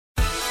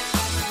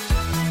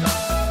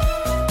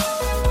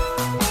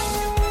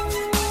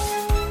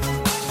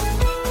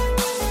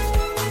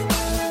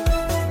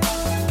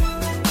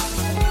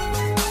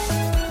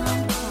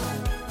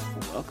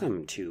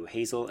to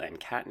Hazel and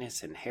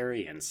Katniss and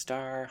Harry and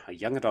Star, a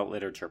young adult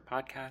literature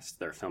podcast,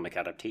 their filmic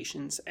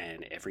adaptations,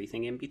 and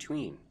everything in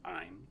between.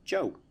 I'm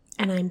Joe.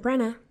 And I'm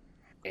Brenna.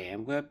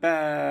 And we're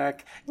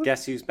back.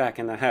 Guess who's back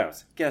in the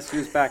house? Guess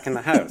who's back in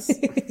the house?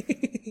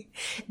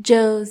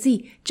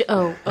 Josie.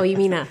 Oh, you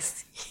mean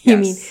us.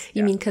 Yes,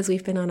 You mean because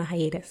we've been on a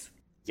hiatus.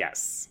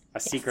 Yes, a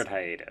secret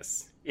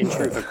hiatus. In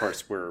truth, of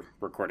course, we're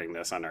recording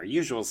this on our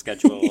usual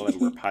schedule and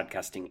we're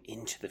podcasting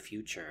into the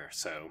future.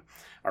 So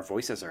our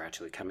voices are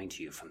actually coming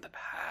to you from the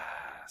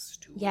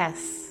past.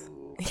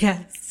 Ooh.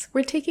 Yes.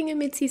 We're taking a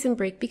mid-season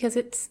break because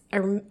it's,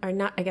 or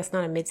not, I guess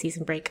not a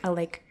mid-season break,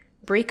 a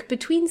break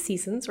between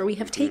seasons, or we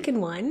have taken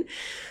one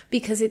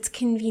because it's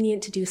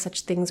convenient to do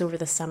such things over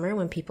the summer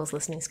when people's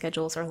listening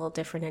schedules are a little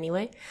different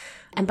anyway.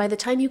 And by the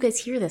time you guys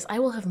hear this, I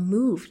will have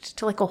moved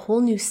to a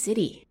whole new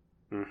city.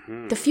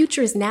 Mm-hmm. The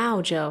future is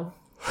now, Joe.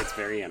 It's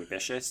very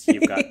ambitious.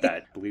 You've got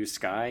that blue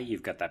sky.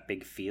 You've got that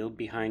big field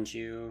behind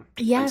you.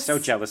 Yes. I'm so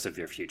jealous of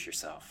your future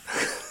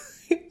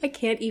self. I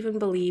can't even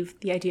believe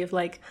the idea of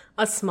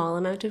a small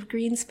amount of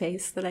green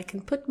space that I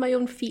can put my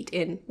own feet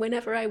in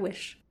whenever I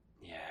wish.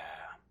 Yeah.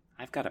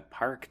 I've got a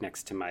park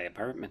next to my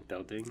apartment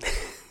building.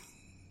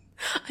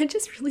 I'm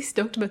just really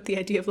stoked about the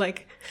idea of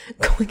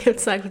going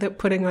outside without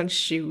putting on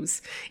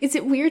shoes. Is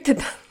it weird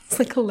that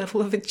that's a level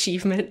of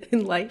achievement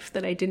in life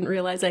that I didn't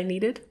realize I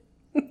needed?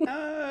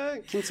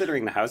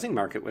 Considering the housing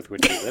market with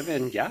which we live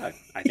in, yeah,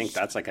 I think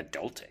that's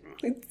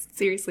adulting.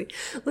 Seriously.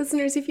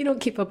 Listeners, if you don't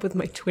keep up with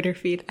my Twitter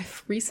feed,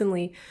 I've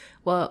recently,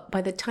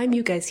 by the time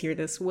you guys hear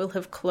this, will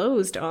have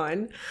closed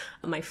on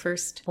my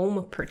first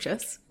home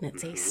purchase. And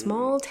it's a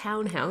small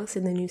townhouse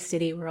in the new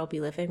city where I'll be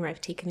living, where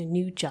I've taken a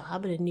new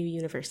job at a new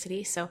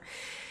university. So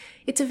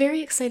it's a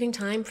very exciting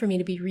time for me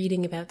to be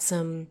reading about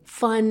some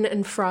fun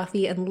and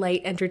frothy and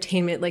light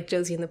entertainment like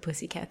Josie and the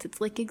Pussycats. It's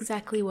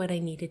exactly what I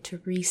needed to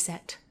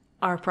reset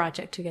our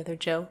project together,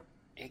 Joe.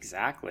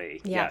 Exactly.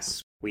 Yeah.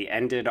 Yes. We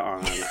ended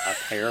on a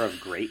pair of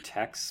great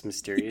texts,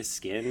 Mysterious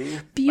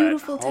Skin.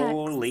 Beautiful but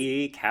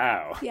holy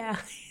cow. Yeah.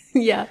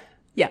 Yeah.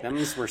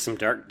 Them's were some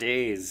dark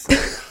days.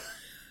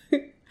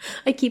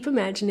 I keep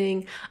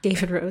imagining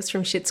David Rose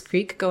from Schitt's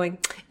Creek going,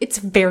 "It's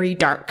very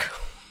dark."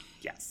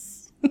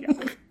 Yes. Yeah.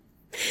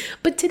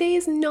 But today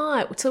is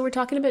not. So we're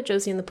talking about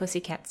Josie and the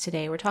Pussycats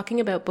today. We're talking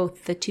about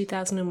both the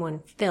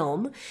 2001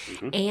 film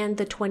and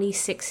the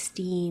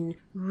 2016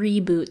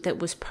 reboot that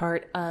was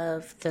part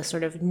of the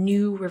sort of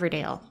new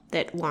Riverdale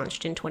that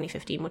launched in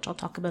 2015, which I'll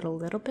talk about a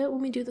little bit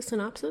when we do the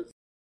synopsis.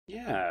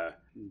 Yeah.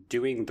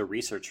 Doing the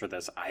research for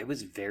this, I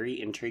was very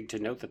intrigued to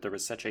note that there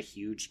was such a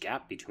huge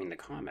gap between the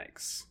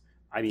comics.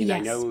 I mean,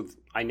 yes.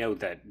 I know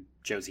that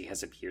Josie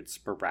has appeared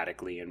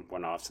sporadically in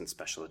one-offs and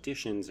special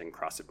editions and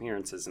cross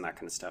appearances and that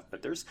kind of stuff,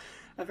 but there's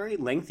a very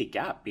lengthy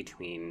gap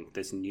between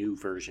this new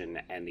version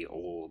and the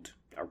old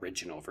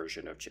original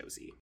version of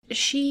Josie.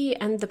 She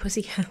and the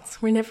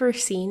Pussycats were never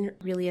seen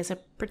really as a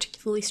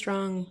particularly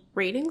strong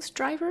ratings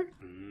driver.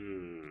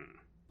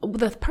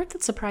 The part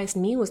that surprised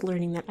me was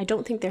learning that I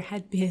don't think there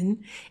had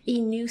been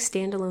a new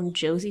standalone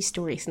Josie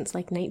story since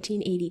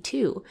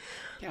 1982.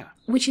 Yeah.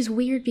 Which is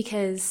weird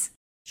because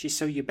she's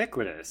so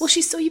ubiquitous. Well,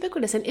 she's so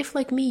ubiquitous. And if,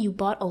 like me, you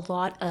bought a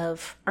lot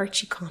of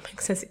Archie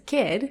comics as a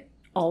kid,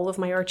 all of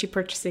my Archie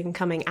purchasing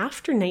coming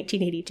after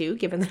 1982,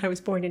 given that I was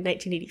born in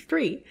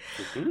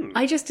 1983,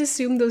 I just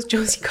assumed those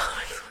Josie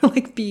comics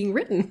were being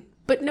written.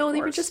 But no,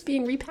 they were just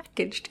being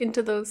repackaged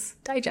into those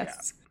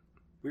digests. Yeah.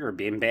 We were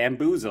being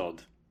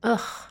bamboozled.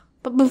 Ugh.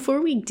 But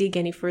before we dig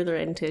any further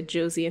into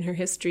Josie and her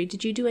history,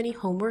 did you do any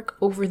homework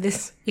over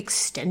this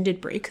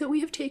extended break that we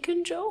have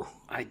taken, Joe?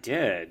 I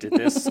did.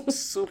 This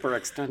super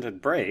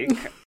extended break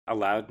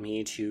allowed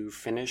me to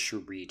finish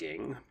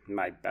reading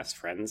My Best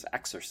Friend's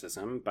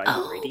Exorcism by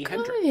Brady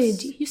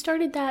Hendrix. You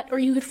started that, or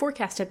you had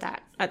forecasted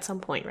that at some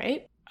point,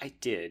 right? I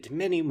did,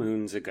 many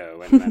moons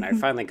ago, and then I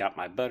finally got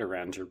my butt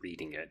around to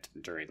reading it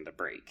during the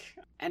break.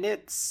 And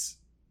it's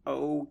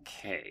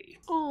okay.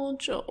 Oh,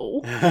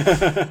 Joe.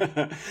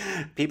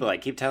 People, I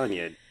keep telling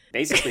you,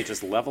 basically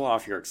just level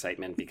off your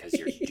excitement because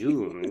you're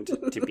doomed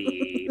to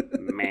be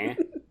meh.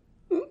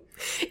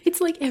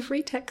 It's like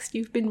every text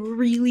you've been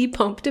really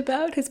pumped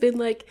about has been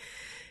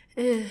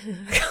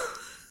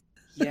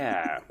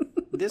Yeah.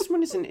 This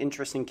one is an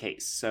interesting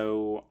case.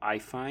 So I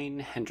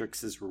find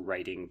Hendrix's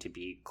writing to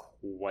be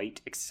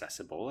quite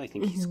accessible. I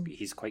think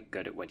he's quite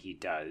good at what he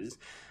does.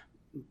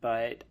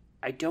 But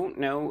I don't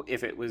know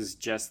if it was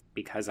just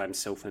because I'm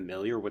so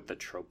familiar with the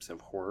tropes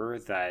of horror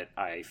that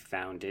I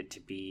found it to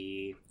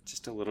be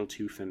just a little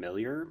too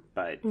familiar,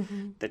 but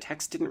the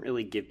text didn't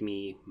really give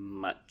me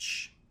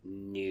much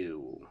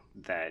new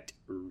that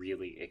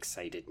really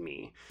excited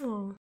me.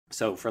 Oh.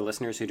 So for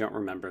listeners who don't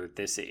remember,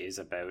 this is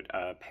about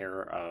a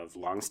pair of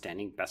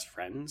long-standing best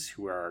friends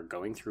who are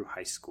going through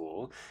high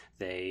school.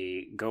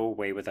 They go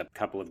away with a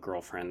couple of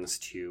girlfriends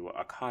to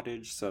a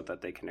cottage so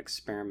that they can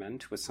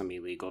experiment with some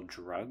illegal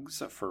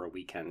drugs for a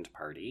weekend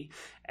party.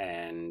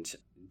 And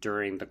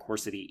during the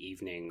course of the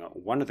evening,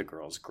 one of the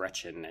girls,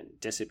 Gretchen,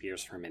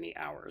 disappears for many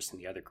hours, and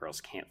the other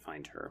girls can't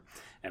find her.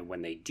 And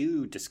when they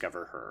do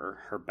discover her,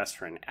 her best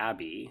friend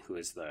Abby, who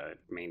is the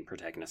main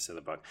protagonist of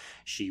the book,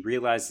 she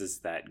realizes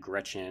that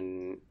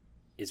Gretchen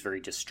is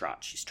very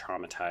distraught. She's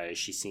traumatized.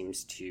 She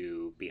seems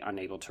to be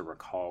unable to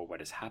recall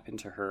what has happened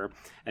to her.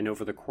 And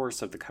over the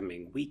course of the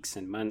coming weeks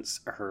and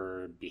months,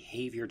 her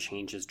behavior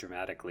changes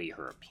dramatically.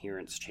 Her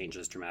appearance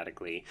changes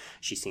dramatically.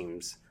 She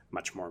seems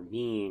much more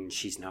mean.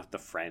 She's not the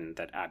friend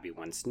that Abby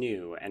once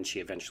knew. And she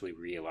eventually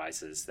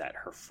realizes that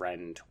her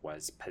friend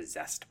was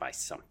possessed by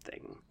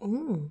something.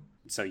 Ooh.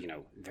 So,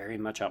 very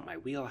much out my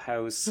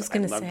wheelhouse. I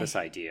love this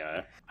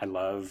idea. I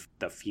love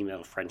the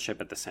female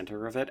friendship at the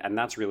center of it. And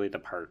that's really the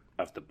part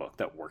of the book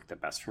that worked the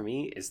best for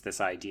me, is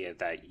this idea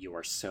that you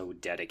are so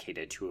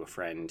dedicated to a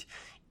friend,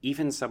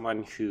 even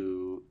someone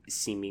who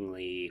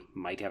seemingly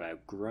might have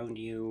outgrown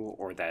you,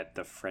 or that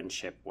the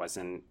friendship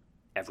wasn't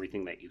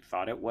everything that you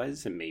thought it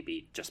was. And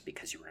maybe just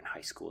because you were in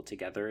high school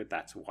together,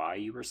 that's why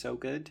you were so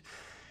good.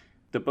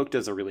 The book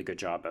does a really good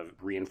job of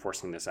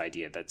reinforcing this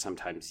idea that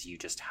sometimes you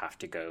just have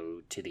to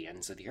go to the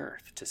ends of the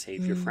earth to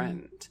save your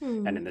friend.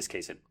 And in this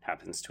case, it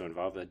happens to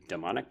involve a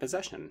demonic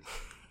possession.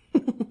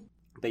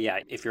 But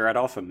yeah, if you're at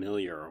all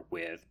familiar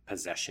with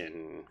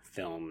possession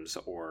films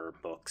or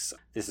books,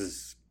 this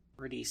is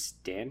pretty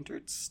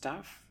standard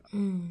stuff.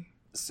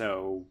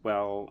 So,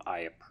 while I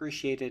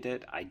appreciated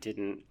it, I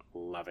didn't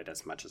love it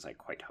as much as I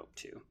quite hoped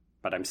to.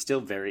 But I'm still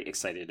very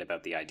excited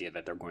about the idea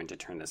that they're going to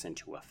turn this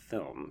into a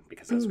film,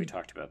 because as we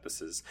talked about, this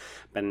has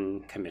been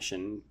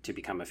commissioned to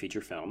become a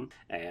feature film.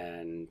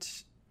 And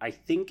I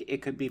think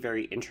it could be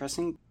very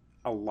interesting.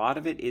 A lot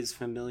of it is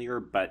familiar,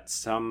 but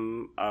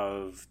some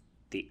of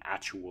the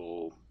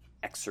actual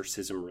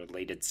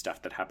exorcism-related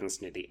stuff that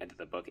happens near the end of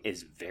the book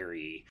is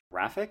very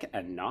graphic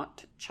and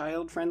not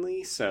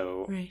child-friendly.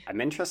 So I'm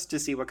interested to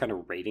see what kind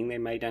of rating they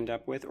might end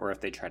up with, or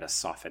if they try to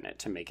soften it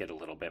to make it a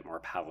little bit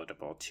more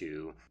palatable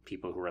to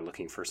people who are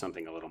looking for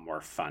something a little more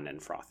fun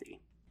and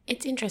frothy.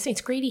 It's interesting. It's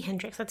Grady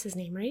Hendrix. That's his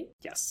name, right?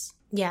 Yes.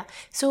 Yeah.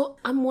 So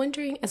I'm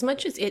wondering, as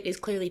much as it is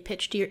clearly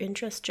pitched to your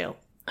interest, Joe,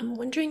 I'm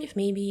wondering if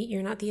maybe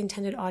you're not the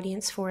intended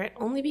audience for it,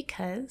 only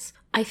because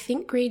I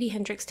think Grady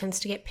Hendrix tends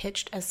to get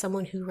pitched as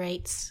someone who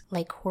writes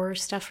like horror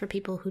stuff for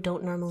people who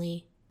don't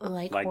normally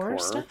like horror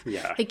stuff.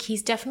 Yeah. Like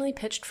he's definitely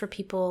pitched for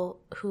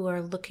people who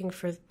are looking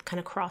for kind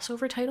of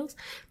crossover titles.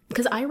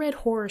 Because I read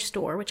Horror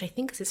Store, which I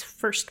think is his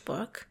first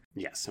book.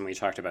 Yes, and we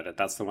talked about it.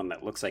 That's the one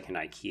that looks like an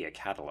IKEA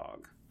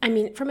catalog. I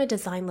mean, from a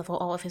design level,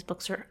 all of his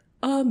books are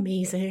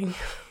amazing.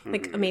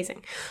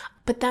 Amazing.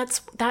 But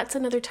that's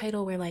another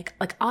title where like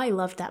I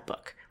loved that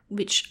book,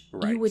 which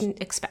you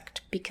wouldn't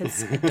expect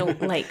because I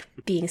don't like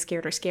being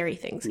scared or scary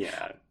things.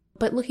 Yeah.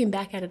 But looking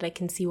back at it, I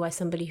can see why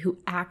somebody who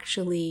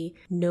actually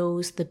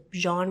knows the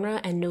genre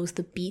and knows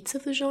the beats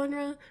of the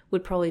genre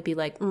would probably be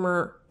like,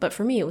 meh. But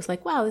for me, it was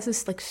like, wow, this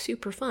is like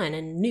super fun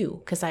and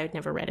new because I had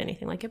never read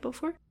anything like it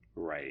before.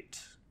 Right.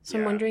 So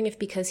I'm wondering if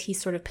because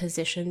he's sort of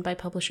positioned by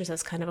publishers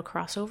as kind of a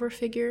crossover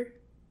figure,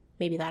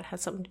 maybe that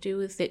has something to do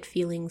with it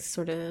feeling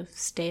sort of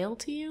stale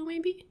to you,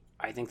 maybe?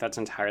 I think that's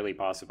entirely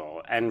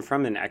possible. And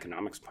from an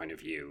economics point of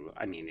view,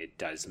 I mean, it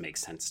does make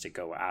sense to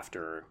go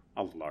after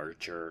a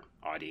larger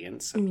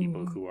audience of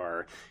people who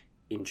are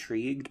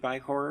intrigued by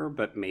horror,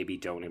 but maybe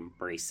don't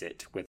embrace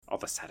it with all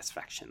the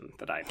satisfaction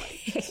that I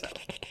like. So.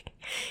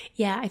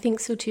 Yeah, I think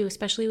so too,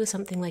 especially with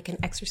something like an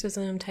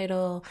exorcism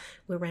title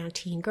around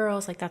teen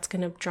girls. Like that's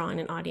going to draw in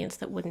an audience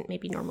that wouldn't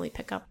maybe normally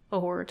pick up a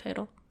horror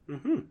title.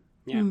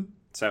 Yeah.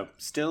 So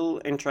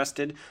still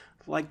interested,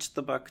 liked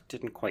the book,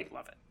 didn't quite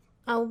love it.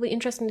 It'll be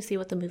interesting to see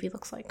what the movie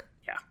looks like.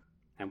 Yeah.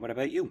 And what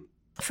about you?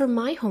 For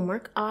my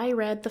homework, I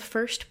read the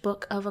first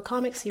book of a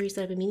comic series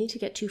that I've been meaning to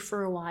get to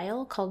for a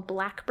while called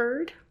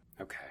Blackbird.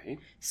 Okay.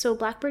 So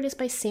Blackbird is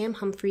by Sam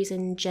Humphries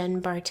and Jen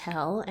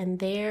Bartel, and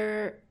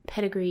their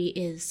pedigree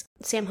is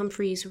Sam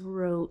Humphries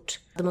wrote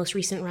the most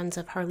recent runs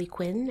of Harley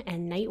Quinn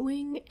and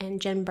Nightwing,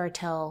 and Jen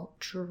Bartel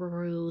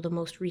drew the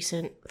most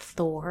recent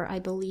Thor, I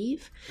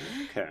believe.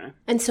 Okay.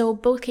 And so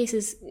both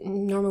cases,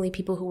 normally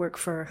people who work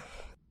for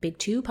big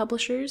two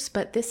publishers,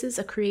 but this is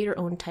a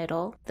creator-owned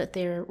title that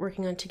they're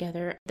working on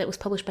together that was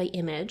published by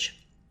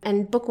Image.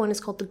 And book one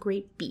is called The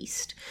Great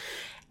Beast.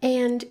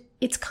 And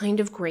it's kind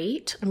of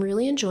great. I'm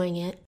really enjoying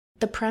it.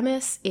 The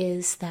premise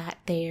is that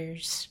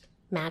there's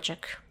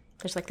magic.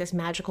 There's like this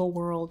magical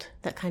world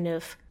that kind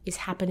of is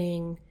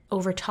happening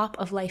over top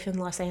of life in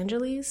Los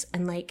Angeles.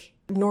 And like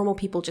normal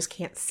people just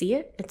can't see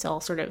it. It's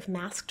all sort of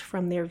masked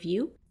from their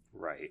view.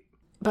 Right.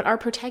 But our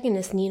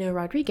protagonist, Nina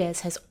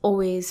Rodriguez, has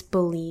always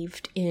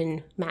believed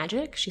in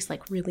magic. She's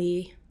like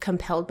really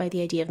compelled by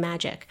the idea of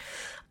magic.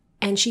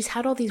 And she's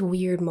had all these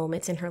weird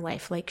moments in her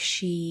life. Like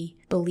she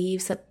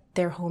believes that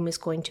their home is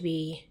going to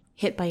be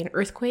hit by an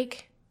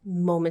earthquake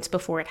moments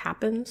before it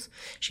happens.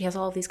 She has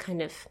all these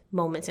kind of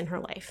moments in her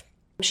life.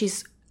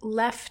 She's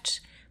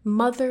left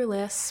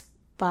motherless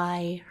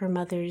by her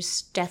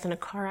mother's death in a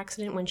car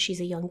accident when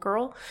she's a young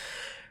girl.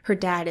 Her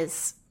dad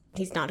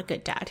he's not a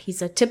good dad.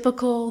 He's a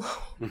typical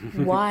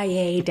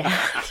YA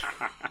dad.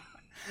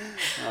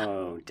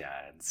 Oh,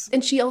 dads.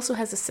 And she also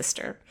has a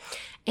sister.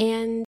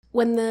 And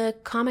when the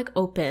comic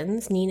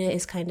opens, Nina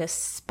is kind of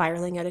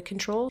spiraling out of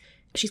control.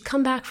 She's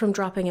come back from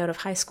dropping out of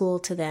high school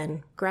to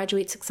then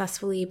graduate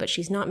successfully, but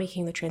she's not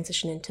making the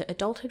transition into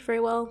adulthood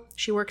very well.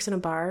 She works in a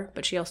bar,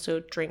 but she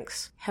also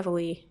drinks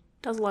heavily,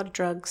 does a lot of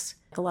drugs,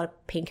 a lot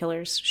of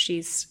painkillers.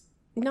 She's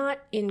not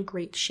in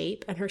great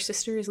shape, and her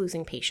sister is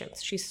losing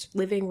patience. She's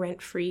living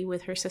rent-free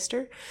with her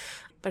sister,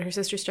 but her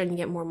sister's starting to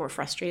get more and more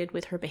frustrated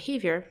with her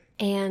behavior.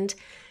 And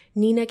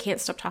Nina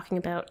can't stop talking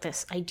about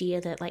this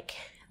idea that, like,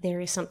 there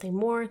is something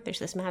more. There's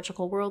this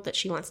magical world that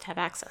she wants to have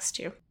access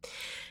to.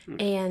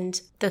 And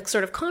the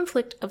sort of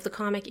conflict of the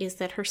comic is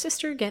that her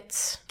sister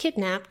gets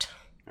kidnapped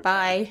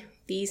by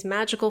these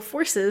magical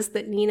forces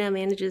that Nina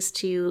manages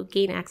to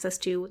gain access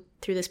to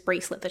through this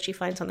bracelet that she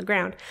finds on the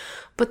ground.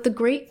 But the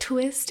great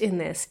twist in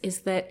this is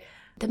that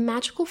the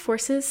magical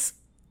forces,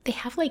 they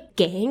have like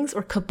gangs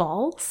or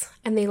cabals,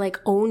 and they like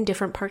own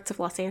different parts of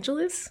Los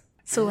Angeles.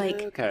 So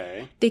like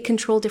they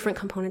control different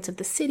components of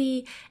the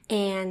city,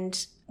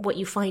 and what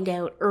you find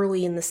out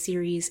early in the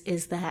series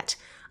is that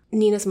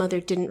Nina's mother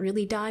didn't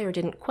really die or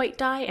didn't quite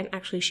die, and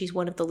actually she's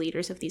one of the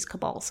leaders of these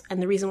cabals.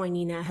 And the reason why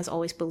Nina has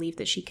always believed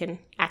that she can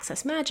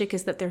access magic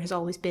is that there has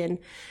always been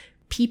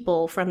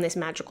people from this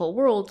magical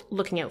world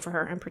looking out for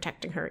her and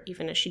protecting her,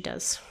 even as she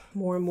does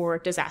more and more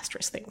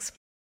disastrous things.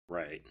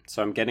 Right.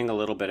 So I'm getting a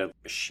little bit of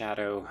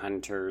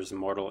Shadowhunters,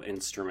 Mortal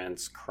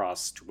Instruments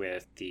crossed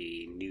with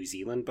the New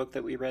Zealand book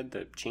that we read,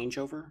 The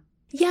Changeover.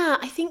 Yeah,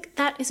 I think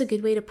that is a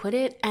good way to put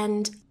it,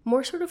 and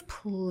more sort of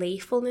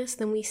playfulness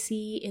than we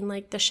see in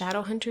like the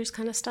Shadowhunters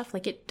kind of stuff.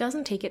 Like, it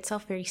doesn't take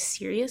itself very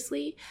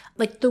seriously.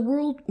 Like, the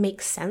world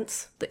makes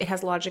sense. It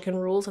has logic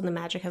and rules, and the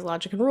magic has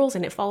logic and rules,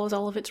 and it follows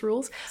all of its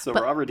rules. So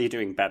we're already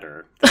doing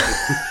better than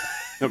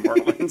the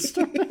Mortal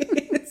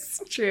Instruments.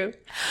 It's true.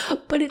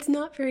 But it's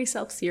not very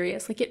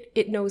self-serious. Like,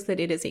 it knows that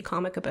it is a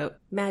comic about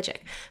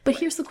magic. But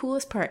here's the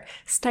coolest part.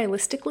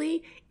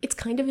 Stylistically, it's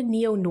kind of a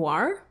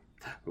neo-noir.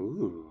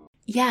 Ooh.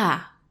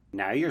 Yeah.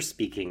 Now you're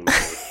speaking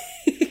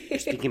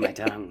my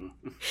tongue.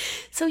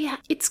 So yeah,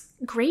 it's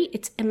great.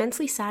 It's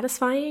immensely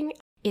satisfying.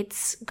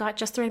 It's got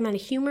just the right amount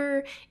of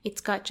humor.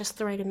 It's got just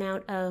the right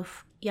amount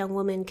of young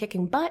woman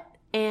kicking butt.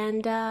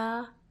 And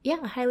yeah,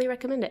 I highly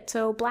recommend it.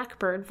 So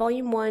Blackbird,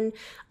 Volume 1,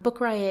 Book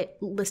Riot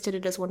listed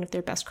it as one of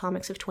their best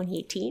comics of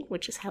 2018,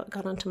 which is how it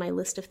got onto my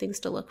list of things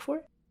to look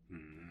for.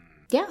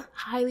 Yeah,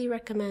 highly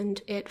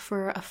recommend it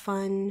for a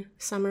fun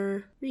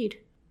summer read.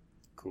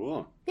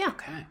 Cool. Yeah.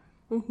 Okay.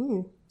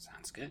 Mm-hmm.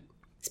 Sounds good.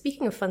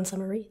 Speaking of fun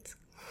summer reads.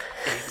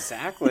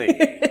 Exactly.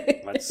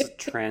 Let's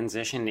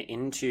transition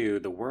into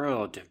the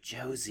world of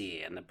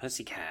Josie and the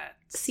Pussycats.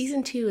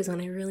 Season 2 is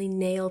when I really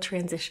nail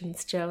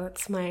transitions, Joe.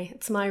 It's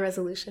my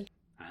resolution.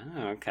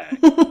 Oh, okay.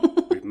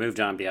 We've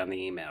moved on beyond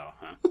the email,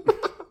 huh?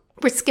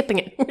 We're skipping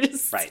it. We're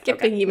just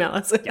skipping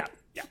emails. Yeah.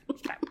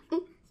 Okay.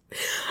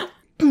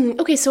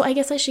 Okay, so I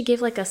guess I should give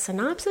like a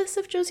synopsis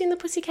of Josie and the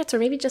Pussycats, or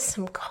maybe just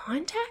some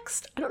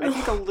context? I don't know. I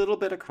think a little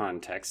bit of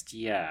context,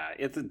 yeah.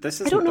 This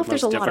isn't I don't know the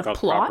if there's most a lot of difficult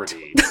plot.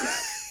 property.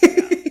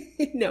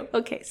 Yeah. No,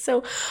 okay.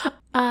 So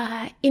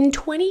in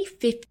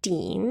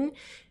 2015,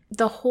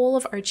 the whole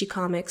of Archie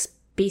Comics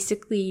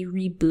basically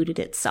rebooted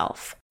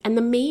itself. And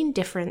the main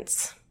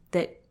difference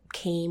that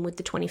came with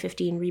the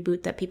 2015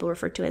 reboot that people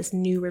refer to as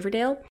New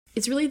Riverdale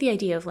is really the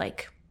idea of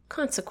like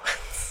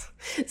consequence.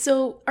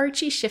 So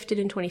Archie shifted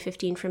in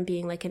 2015 from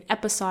being like an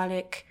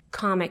episodic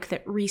comic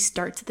that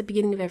restarts at the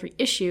beginning of every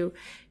issue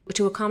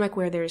to a comic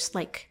where there's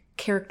like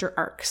character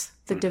arcs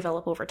that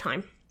develop over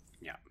time.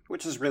 Yeah,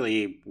 which is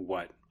really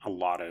what a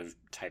lot of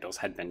titles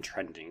had been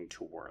trending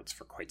towards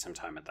for quite some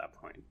time at that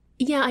point.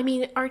 Yeah, I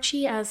mean,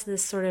 Archie as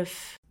this sort of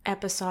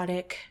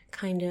episodic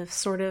kind of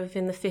sort of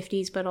in the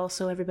 50s, but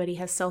also everybody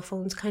has cell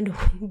phones, kind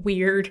of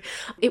weird.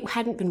 It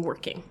hadn't been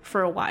working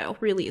for a while,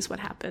 really is what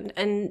happened.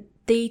 And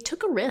they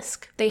took a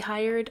risk. They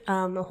hired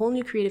a whole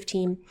new creative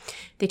team.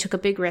 They took a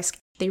big risk.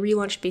 They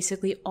relaunched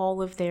basically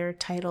all of their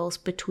titles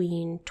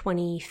between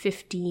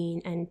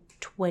 2015 and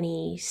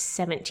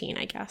 2017,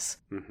 I guess.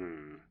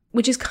 Mm-hmm.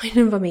 Which is kind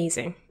of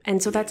amazing.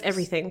 And so that's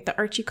everything. The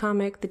Archie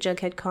comic, the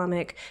Jughead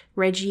comic,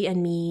 Reggie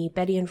and Me,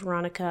 Betty and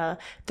Veronica,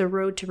 The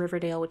Road to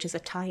Riverdale, which is a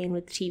tie-in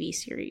with the TV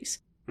series.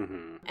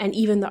 Mm-hmm. And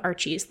even the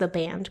Archies, the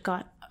band,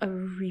 got a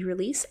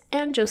re-release,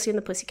 and Josie and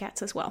the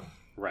Pussycats as well.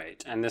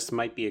 Right, and this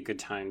might be a good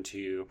time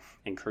to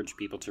encourage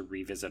people to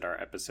revisit our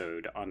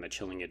episode on the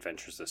Chilling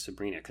Adventures of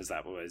Sabrina, because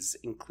that was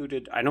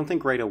included, I don't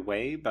think right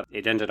away, but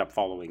it ended up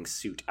following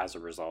suit as a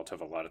result of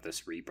a lot of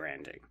this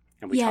rebranding.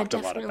 And we talked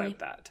definitely a lot about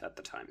that at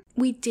the time.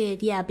 We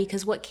did, yeah,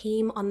 because what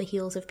came on the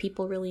heels of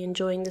people really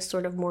enjoying this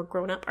sort of more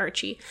grown-up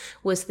Archie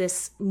was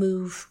this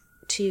move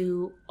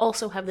to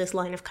also have this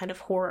line of kind of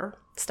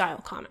horror-style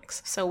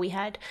comics. So we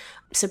had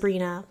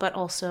Sabrina, but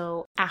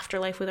also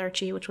Afterlife with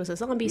Archie, which was a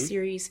zombie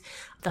series,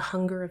 The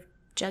Hunger of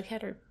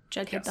Jughead, or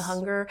Jughead yes. The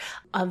Hunger,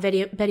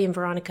 Betty and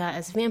Veronica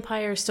as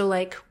vampires. So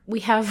like we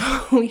have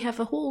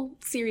a whole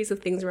series of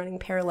things running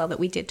parallel that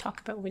we did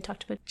talk about when we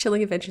talked about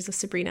Chilling Adventures of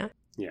Sabrina.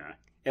 Yeah.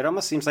 It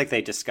almost seems like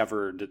they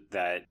discovered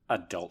that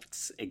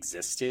adults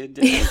existed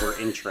and were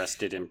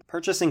interested in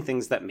purchasing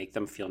things that make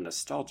them feel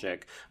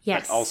nostalgic,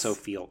 Yes. but also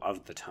feel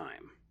of the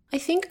time. I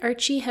think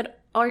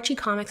Archie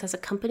Comics as a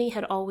company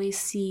had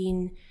always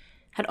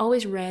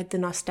read the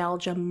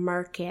nostalgia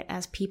market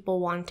as people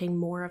wanting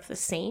more of the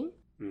same.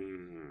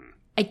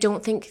 I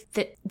don't think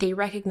that they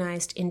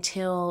recognized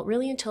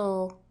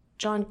until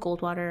John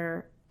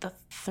Goldwater the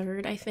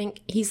third, I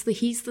think. He's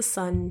the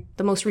son,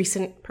 the most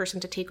recent person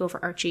to take over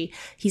Archie.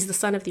 He's the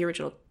son of the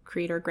original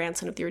creator,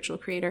 grandson of the original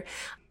creator.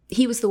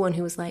 He was the one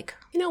who was like,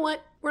 you know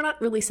what? We're not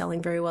really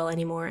selling very well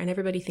anymore, and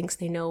everybody thinks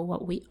they know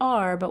what we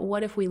are, but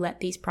what if we let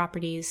these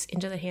properties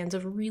into the hands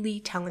of really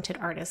talented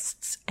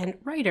artists and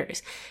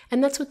writers?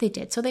 And that's what they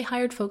did. So they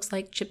hired folks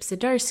like Chip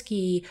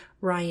Zdarsky,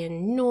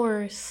 Ryan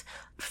North,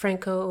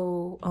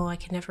 Franco, I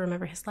can never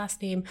remember his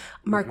last name,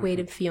 Mark Waid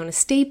and Fiona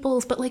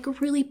Staples, but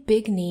like really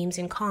big names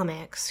in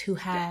comics who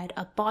had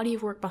a body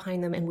of work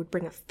behind them and would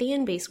bring a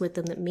fan base with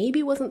them that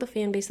maybe wasn't the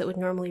fan base that would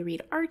normally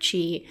read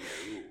Archie.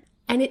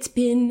 And it's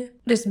been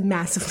just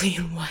massively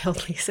and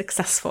wildly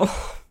successful.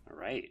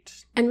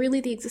 Right. And really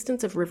the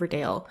existence of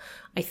Riverdale,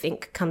 I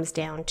think, comes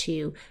down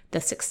to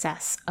the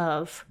success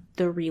of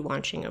the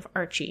relaunching of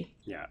Archie.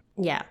 Yeah.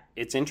 Yeah.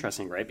 It's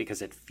interesting, right?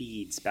 Because it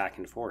feeds back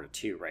and forth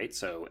too, right?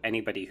 So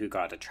anybody who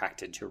got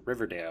attracted to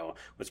Riverdale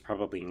was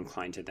probably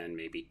inclined to then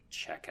maybe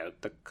check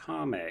out the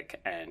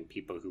comic. And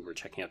people who were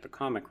checking out the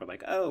comic were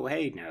like, oh,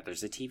 hey, now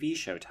there's a TV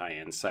show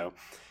tie-in. So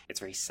it's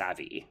very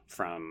savvy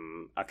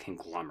from a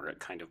conglomerate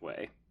kind of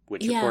way.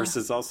 Which, of course,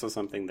 is also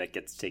something that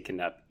gets taken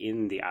up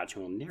in the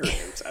actual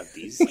narratives of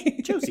these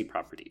Josie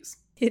properties.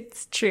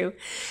 It's true.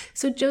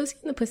 So Josie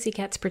and the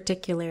Pussycats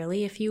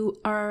particularly, if you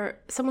are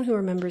someone who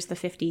remembers the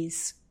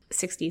 50s,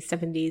 60s,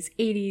 70s,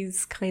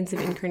 80s kinds of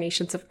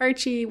incarnations of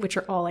Archie, which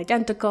are all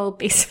identical,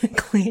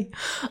 basically.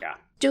 Yeah.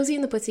 Josie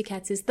and the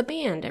Pussycats is the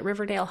band at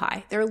Riverdale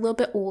High. They're a little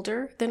bit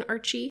older than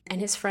Archie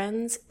and his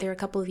friends. They're a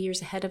couple of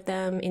years ahead of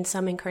them. In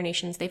some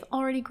incarnations, they've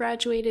already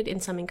graduated. In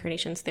some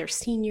incarnations, they're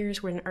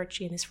seniors, when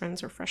Archie and his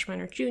friends are freshmen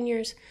or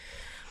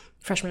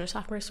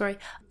sophomores, sorry.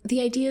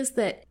 The idea is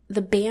that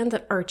the band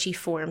that Archie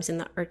forms in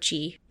the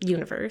Archie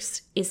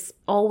universe is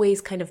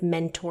always kind of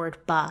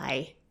mentored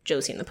by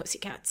Josie and the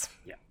Pussycats.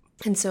 Yeah.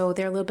 And so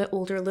they're a little bit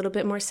older, a little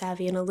bit more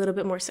savvy, and a little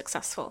bit more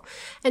successful.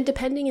 And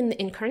depending in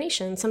the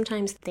incarnation,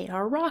 sometimes they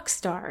are rock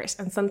stars,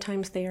 and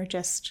sometimes they are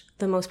just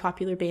the most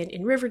popular band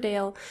in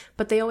Riverdale,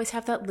 but they always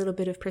have that little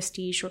bit of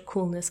prestige or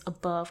coolness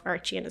above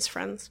Archie and his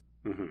friends.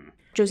 Mm-hmm.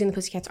 Josie and the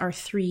Pussycats are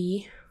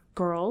 3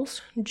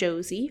 girls.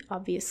 Josie,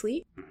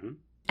 obviously,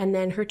 and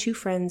then her 2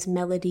 friends,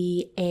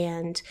 Melody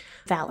and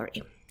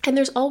Valerie. And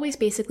there's always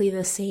basically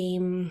the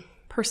same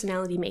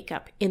personality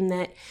makeup in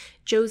that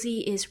Josie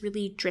is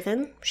really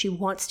driven. She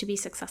wants to be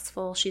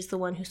successful. She's the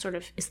one who sort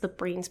of is the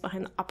brains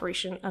behind the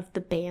operation of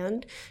the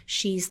band.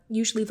 She's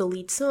usually the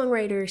lead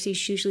songwriter.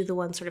 She's usually the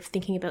one sort of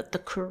thinking about the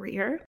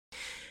career.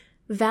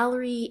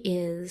 Valerie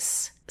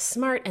is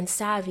smart and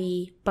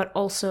savvy, but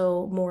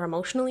also more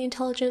emotionally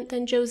intelligent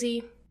than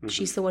Josie.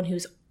 She's the one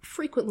who's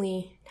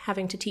frequently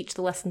having to teach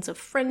the lessons of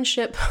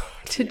friendship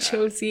to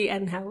Josie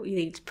and how you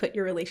need to put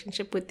your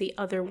relationship with the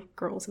other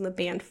girls in the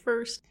band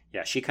first.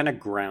 Yeah, she kind of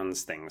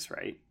grounds things,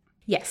 right?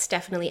 Yes,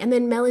 definitely. And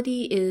then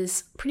Melody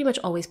is pretty much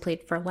always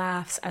played for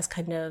laughs as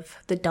kind of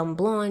the dumb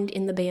blonde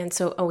in the band.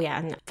 So,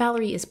 and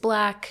Valerie is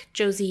black,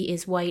 Josie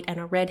is white and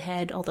a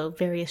redhead, although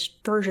various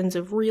versions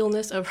of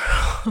realness of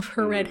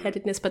her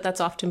redheadedness, but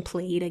that's often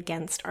played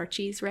against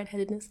Archie's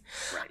redheadedness.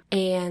 Right.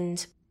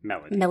 And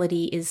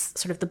Melody is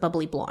sort of the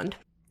bubbly blonde.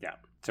 Yeah.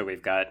 So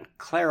we've got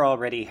Claire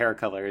already hair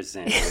colors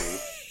and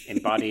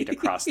embodied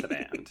across the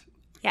band.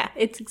 Yeah,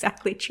 it's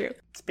exactly true.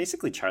 It's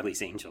basically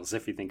Charlie's Angels,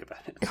 if you think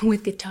about it.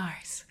 With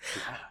guitars.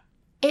 Yeah.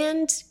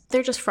 And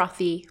they're just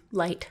frothy,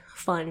 light,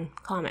 fun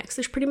comics.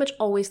 There's pretty much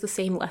always the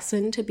same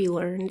lesson to be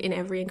learned in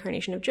every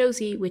incarnation of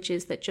Josie, which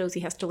is that Josie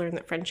has to learn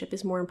that friendship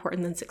is more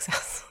important than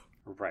success.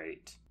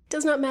 Right.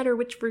 Does not matter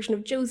which version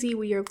of Josie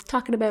we are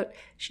talking about,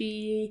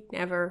 she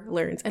never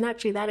learns. And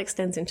actually that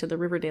extends into the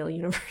Riverdale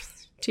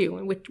universe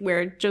too,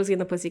 where Josie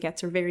and the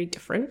Pussycats are very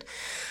different.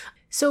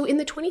 So in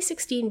the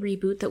 2016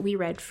 reboot that we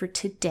read for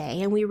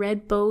today, and we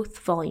read both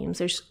volumes,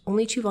 there's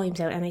only 2 volumes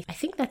out, and I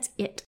think that's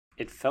it.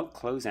 It felt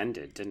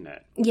close-ended, didn't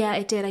it? Yeah,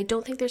 it did. I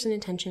don't think there's an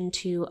intention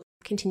to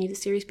continue the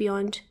series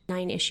beyond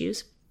 9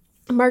 issues.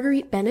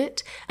 Marguerite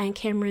Bennett and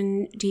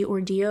Cameron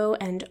Diordio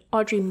and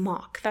Audrey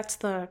Mock, that's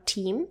the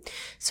team.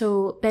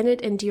 So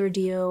Bennett and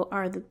Diordio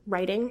are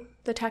writing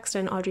the text,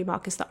 and Audrey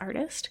Mock is the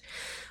artist.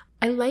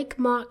 I like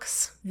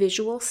Mock's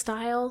visual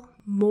style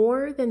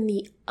more than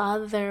the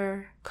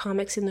other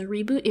comics in the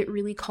reboot. It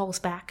really calls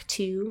back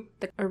to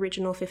the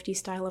original 50s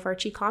style of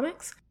Archie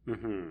comics.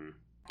 Mm-hmm.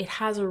 It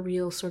has a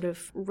real sort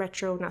of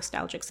retro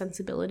nostalgic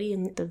sensibility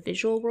in the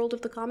visual world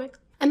of the comic.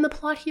 And the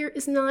plot here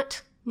is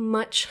not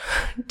much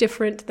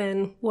different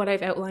than what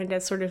I've outlined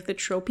as sort of the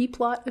tropey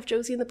plot of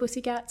Josie and the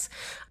Pussycats.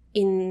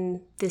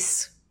 In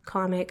this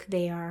comic,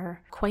 they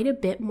are quite a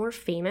bit more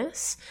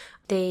famous.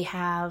 They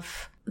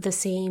have the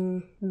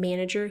same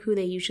manager who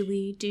they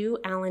usually do,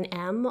 Alan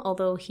M.,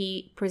 although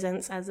he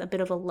presents as a bit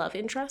of a love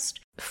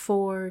interest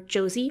for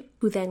Josie,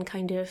 who then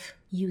kind of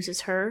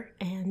uses her,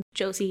 and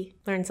Josie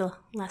learns a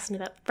lesson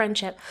about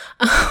friendship.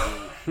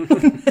 I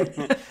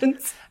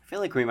feel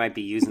like we might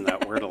be using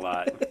that word a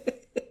lot.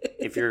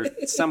 If you're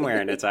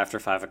somewhere and it's after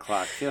 5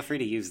 o'clock, feel free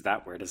to use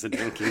that word as a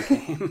drinking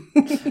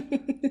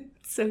game.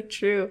 So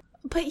true.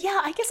 But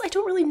yeah, I guess I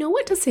don't really know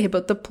what to say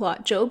about the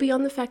plot, Joe,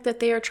 beyond the fact that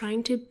they are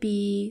trying to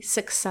be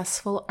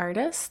successful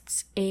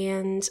artists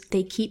and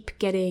they keep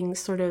getting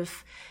sort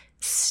of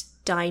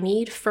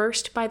stymied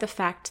first by the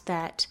fact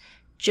that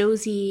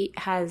Josie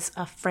has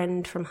a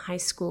friend from high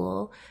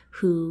school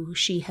who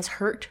she has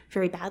hurt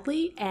very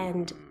badly,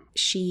 and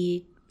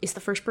she is the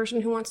first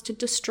person who wants to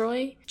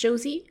destroy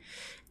Josie.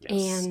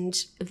 Yes.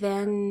 And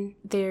then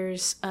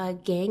there's a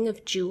gang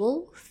of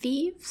jewel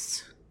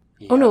thieves.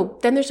 Yeah. Oh no,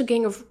 then there's a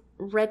gang of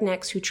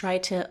rednecks who try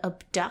to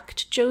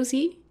abduct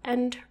Josie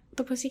and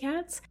the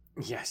Pussycats.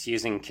 Yes,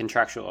 using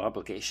contractual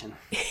obligation.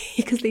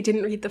 Because they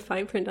didn't read the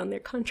fine print on their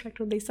contract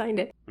when they signed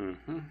it.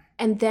 Mm-hmm.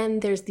 And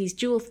then there's these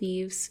jewel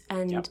thieves,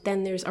 and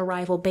then there's a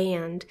rival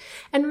band.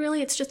 And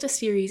really, it's just a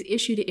series,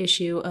 issue to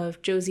issue,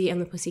 of Josie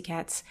and the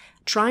Pussycats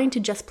trying to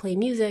just play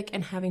music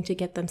and having to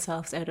get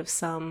themselves out of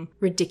some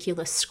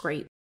ridiculous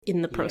scrape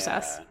in the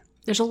process. Yeah.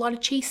 There's a lot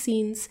of chase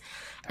scenes,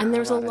 and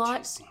there's a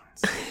lot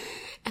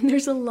and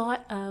there's a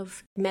lot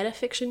of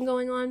metafiction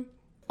going on.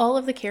 All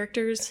of the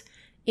characters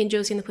in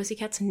Josie and the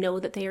Pussycats know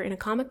that they are in a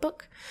comic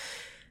book.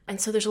 And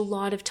so there's a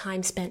lot of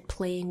time spent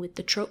playing with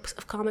the tropes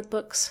of comic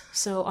books.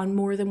 So on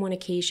more than one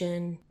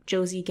occasion,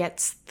 Josie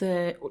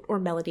or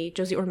Melody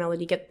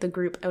get the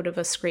group out of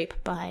a scrape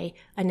by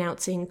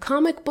announcing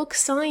comic book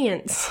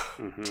science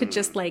to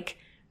just like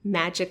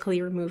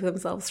magically remove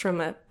themselves from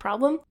a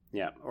problem.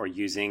 Yeah, or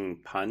using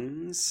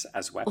puns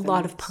as weapons. A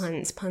lot of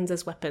puns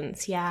as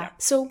weapons, yeah.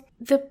 So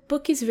the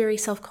book is very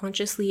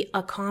self-consciously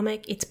a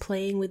comic. It's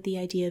playing with the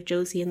idea of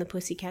Josie and the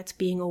Pussycats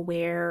being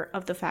aware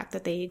of the fact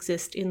that they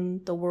exist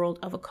in the world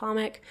of a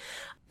comic.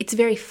 It's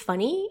very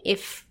funny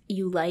if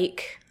you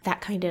like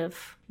that kind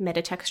of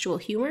metatextual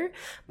humor,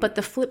 but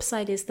the flip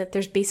side is that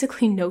there's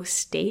basically no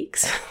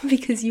stakes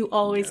because you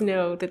always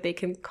know that they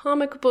can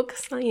comic book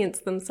science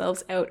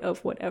themselves out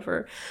of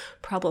whatever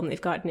problem they've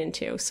gotten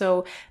into.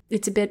 So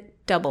it's a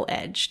bit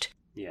double-edged.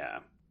 Yeah.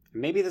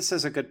 Maybe this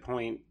is a good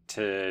point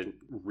to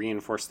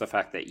reinforce the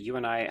fact that you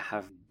and I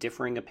have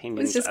differing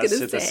opinions as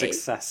to the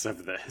success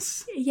of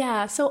this.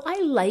 Yeah, so I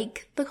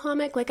like the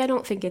comic. Like, I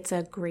don't think it's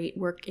a great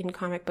work in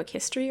comic book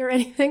history or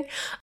anything,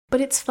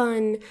 but it's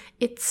fun,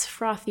 it's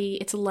frothy,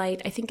 it's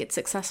light. I think it's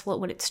successful at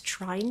what it's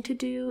trying to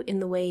do in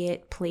the way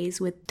it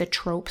plays with the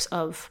tropes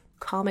of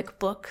comic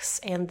books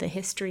and the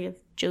history of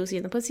Josie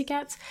and the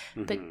Pussycats.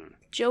 But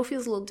Joe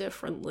feels a little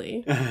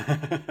differently.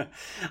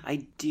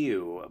 I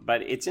do,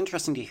 but it's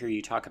interesting to hear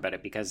you talk about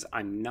it because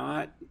I'm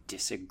not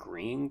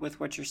disagreeing with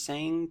what you're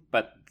saying,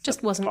 but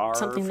just wasn't bar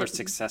something for that...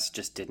 success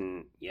just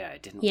didn't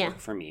work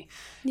for me.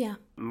 Yeah.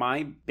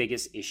 My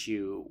biggest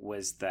issue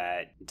was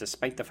that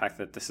despite the fact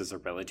that this is a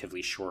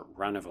relatively short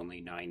run of only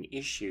 9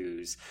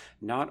 issues,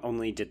 not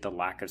only did the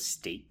lack of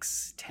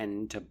stakes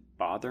tend to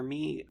bother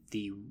me,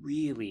 the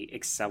really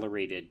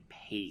accelerated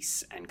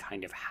pace and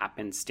kind of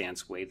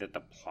happenstance way that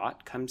the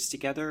plot comes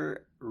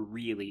together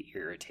really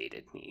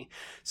irritated me.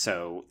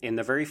 So in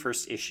the very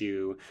first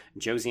issue,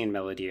 Josie and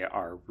Melody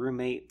are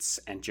roommates,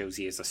 and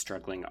Josie is a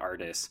struggling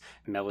artist.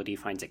 Melody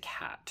finds a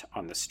cat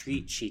on the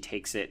street. She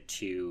takes it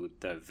to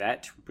the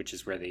vet, which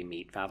is where they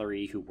meet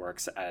Valerie, who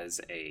works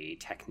as a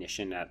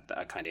technician at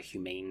a kind of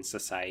humane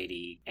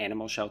society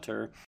animal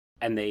shelter.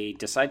 And they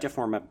decide to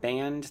form a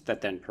band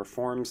that then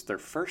performs their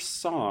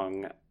first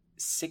song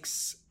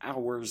 6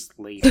 hours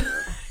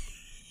later.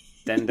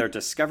 Then they're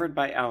discovered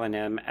by Alan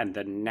M., and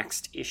the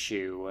next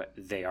issue,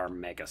 they are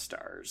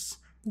megastars.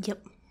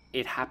 Yep.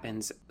 It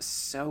happens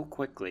so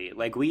quickly.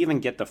 Like, we even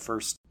get the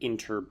first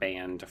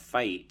inter-band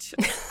fight,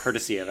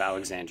 courtesy of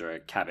Alexandra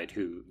Cabot,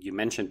 who you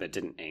mentioned but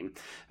didn't name.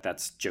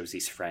 That's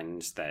Josie's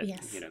friend that,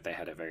 they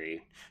had a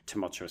very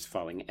tumultuous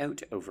falling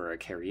out over a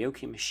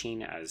karaoke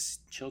machine as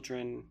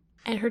children.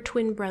 And her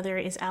twin brother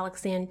is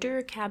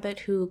Alexander Cabot,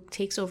 who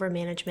takes over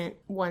management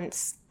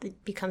once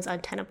it becomes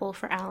untenable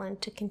for Alan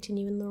to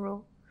continue in the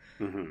role.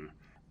 Mm-hmm.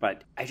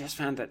 But I just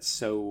found that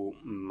so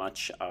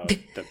much of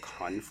the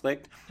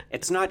conflict,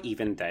 it's not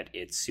even that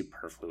it's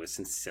superfluous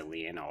and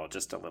silly and all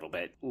just a little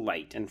bit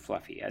light and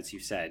fluffy, as you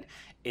said.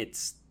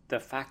 It's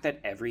the fact that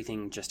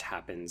everything just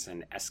happens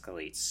and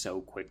escalates so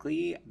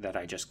quickly that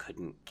I just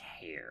couldn't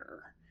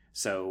care.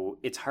 So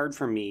it's hard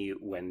for me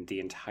when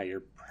the entire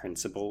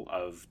principle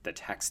of the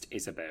text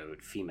is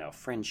about female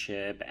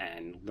friendship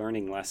and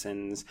learning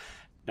lessons.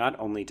 Not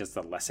only does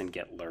the lesson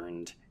get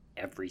learned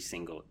every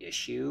single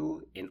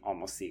issue in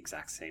almost the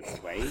exact same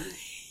way.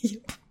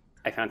 Yep.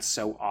 I found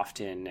so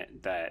often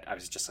that I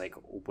was just like,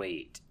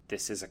 wait,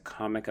 this is a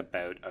comic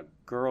about a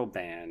girl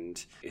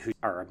band who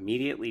are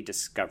immediately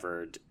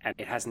discovered, and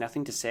it has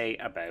nothing to say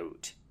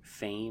about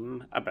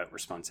fame, about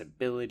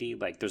responsibility.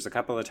 Like, there's a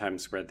couple of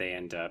times where they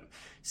end up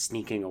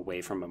sneaking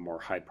away from a more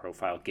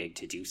high-profile gig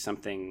to do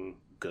something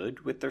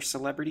good with their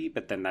celebrity,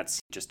 but then that's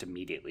just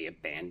immediately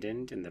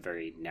abandoned in the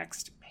very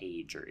next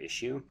page or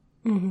issue.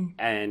 Mm-hmm.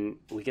 And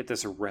we get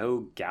this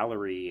rogue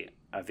gallery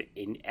of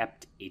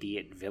inept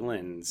idiot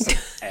villains,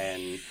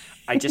 and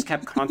I just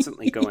kept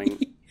constantly going,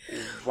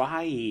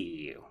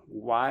 why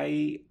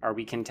are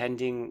we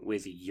contending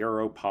with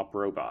Europop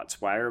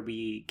robots? Why are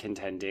we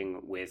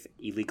contending with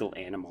illegal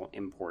animal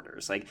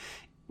importers? Like,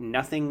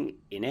 nothing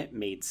in it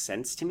made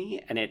sense to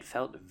me, and it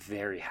felt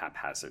very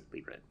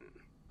haphazardly written.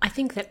 I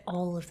think that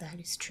all of that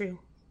is true.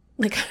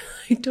 Like,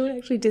 I don't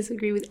actually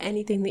disagree with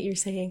anything that you're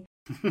saying.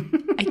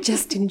 I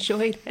just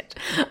enjoyed it.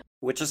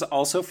 Which is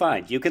also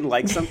fine. You can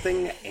like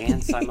something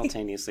and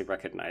simultaneously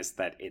recognize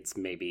that it's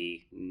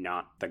maybe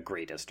not the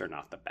greatest or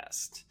not the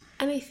best.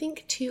 And I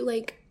think, too,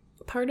 like,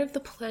 part of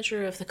the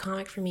pleasure of the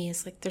comic for me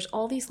is, like, there's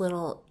all these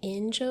little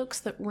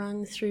in-jokes that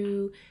run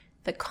through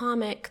the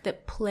comic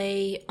that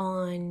play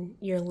on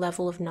your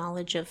level of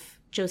knowledge of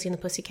Josie and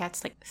the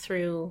Pussycats, like,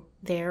 through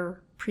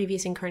their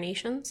previous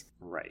incarnations.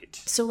 Right.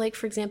 So, like,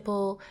 for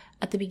example,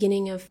 at the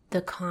beginning of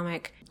the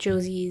comic,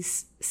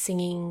 Josie's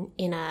singing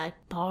in a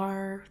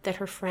bar that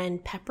her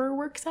friend Pepper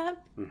works at.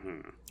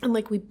 Mm-hmm. And,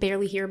 like, we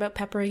barely hear about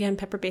Pepper again.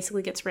 Pepper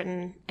basically gets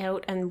written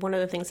out. And one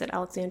of the things that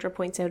Alexandra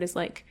points out is,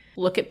 like,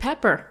 look at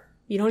Pepper.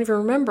 You don't even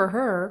remember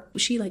her.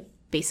 She, like,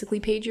 basically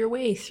paid your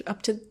way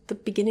up to the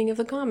beginning of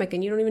the comic,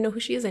 and you don't even know who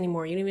she is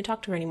anymore. You don't even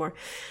talk to her anymore.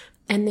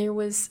 And there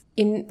was,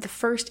 in the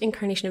first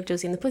incarnation of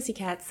Josie and the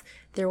Pussycats,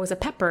 there was a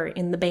Pepper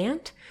in the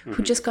band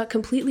who just got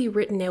completely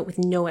written out with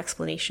no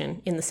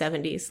explanation in the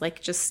 70s. Like,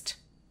 just,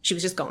 she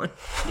was just gone.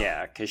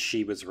 Yeah, because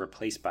she was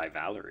replaced by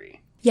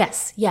Valerie.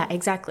 Yes, yeah,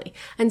 exactly.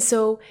 And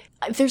so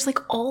there's, like,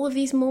 all of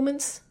these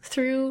moments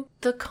through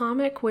the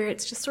comic where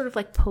it's just sort of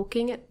like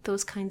poking at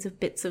those kinds of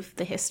bits of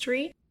the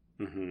history.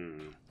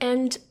 Mm-hmm.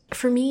 And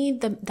for me,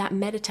 that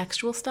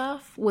metatextual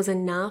stuff was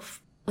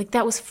enough. Like,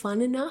 that was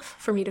fun enough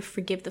for me to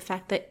forgive the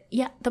fact that,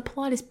 yeah, the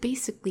plot is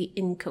basically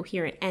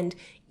incoherent. And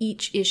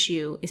each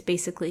issue is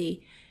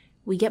basically,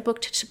 we get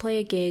booked to play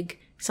a gig,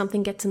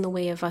 something gets in the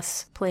way of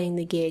us playing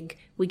the gig,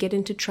 we get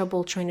into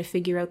trouble trying to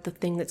figure out the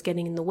thing that's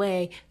getting in the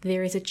way,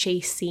 there is a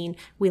chase scene,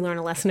 we learn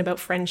a lesson about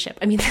friendship.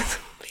 I mean, that's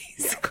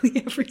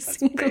basically every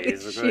single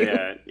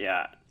issue.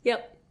 Yeah.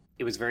 Yep.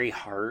 It was very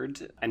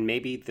hard, and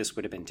maybe this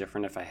would have been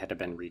different if I had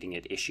been reading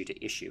it issue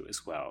to issue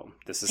as well.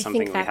 This is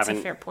something we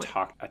haven't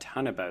talked a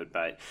ton about,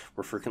 but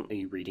we're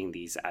frequently reading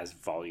these as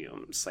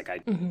volumes. Like, I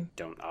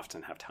don't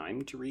often have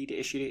time to read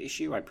issue to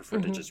issue. I prefer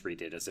to just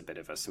read it as a bit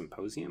of a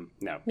symposium.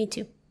 No. Me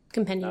too.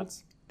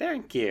 Compendiums.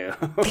 Thank you.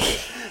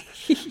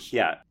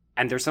 Yeah.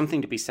 And there's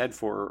something to be said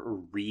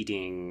for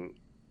reading.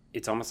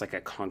 It's almost like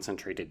a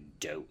concentrated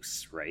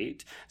dose,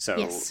 right? So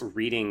yes.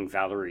 Reading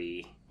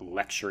Valerie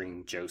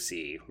lecturing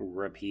Josie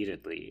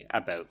repeatedly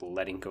about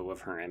letting go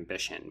of her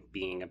ambition,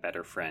 being a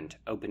better friend,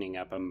 opening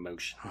up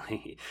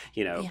emotionally.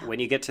 When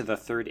you get to the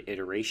third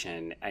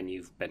iteration and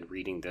you've been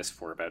reading this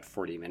for about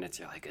 40 minutes,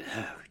 you're like,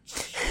 oh,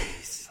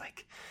 jeez.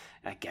 Like,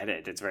 I get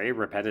it. It's very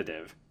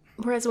repetitive.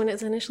 Whereas when it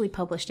was initially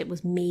published, it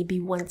was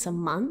maybe once a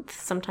month,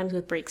 sometimes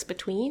with breaks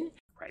between.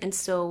 Right. And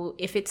so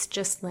if it's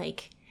just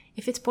like,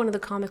 if it's one of the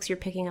comics you're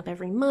picking up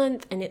every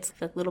month and it's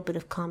a little bit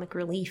of comic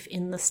relief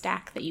in the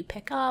stack that you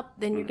pick up,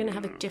 then you're going to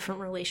have a different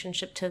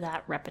relationship to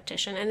that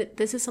repetition. And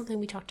this is something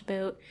we talked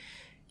about,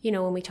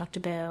 when we talked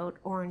about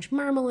Orange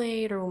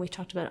Marmalade or when we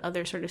talked about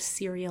other sort of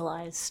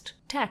serialized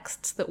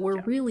texts that we're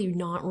really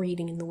not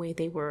reading in the way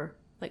they were,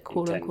 like,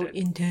 quote unquote,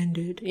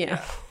 intended.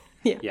 Yeah.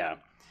 Yeah.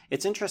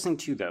 It's interesting,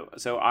 too, though.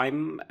 So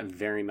I'm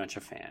very much a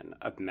fan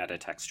of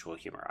metatextual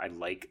humor. I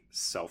like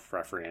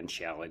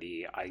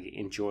self-referentiality. I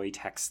enjoy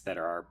texts that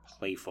are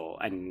playful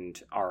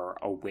and are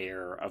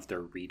aware of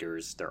their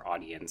readers, their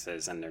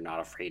audiences, and they're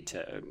not afraid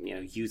to,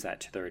 use that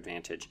to their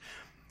advantage.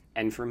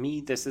 And for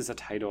me, this is a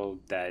title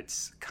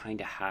that's kind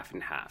of half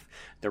and half.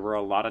 There were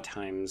a lot of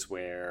times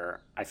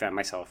where I found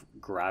myself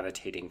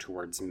gravitating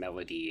towards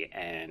melody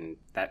and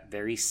that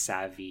very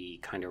savvy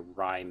kind of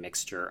wry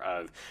mixture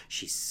of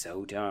she's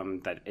so dumb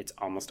that it's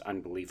almost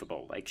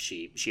unbelievable. Like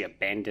she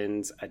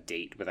abandons a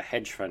date with a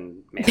hedge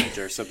fund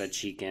manager so that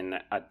she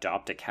can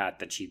adopt a cat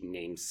that she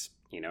names,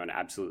 an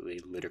absolutely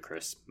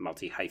ludicrous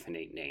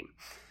multi-hyphenate name.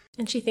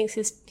 And she thinks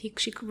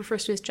she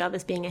refers to his job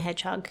as being a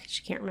hedgehog.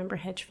 She can't remember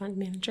hedge fund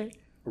manager.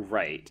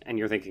 Right. And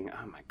you're thinking,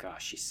 oh my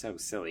gosh, she's so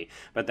silly.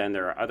 But then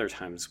there are other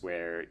times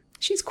where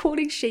she's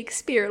quoting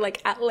Shakespeare,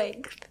 like, at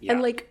length.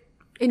 Yeah.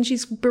 And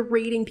she's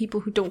berating people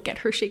who don't get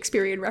her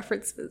Shakespearean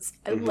references.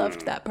 I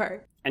loved that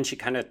part. And she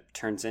kind of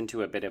turns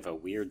into a bit of a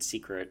weird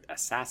secret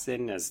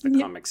assassin as the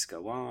comics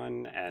go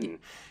on. And,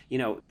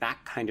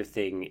 that kind of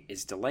thing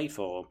is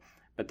delightful.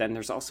 But then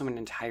there's also an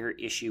entire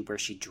issue where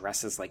she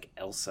dresses like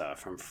Elsa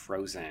from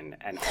Frozen,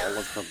 and all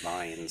of her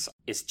lines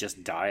is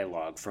just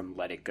dialogue from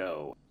Let It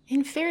Go.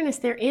 In fairness,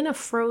 they're in a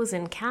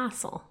frozen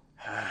castle.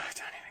 Don't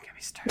even get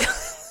me started.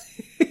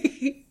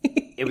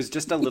 It was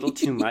just a little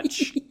too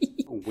much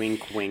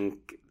wink,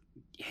 wink,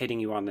 hitting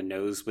you on the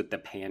nose with the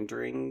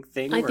pandering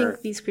thing? I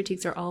think these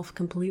critiques are all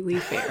completely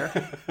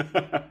fair.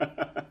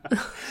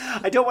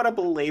 I don't want to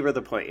belabor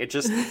the point.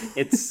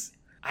 It's,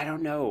 I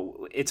don't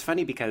know. It's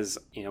funny because,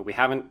 we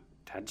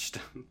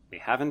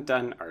haven't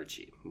done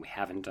Archie. We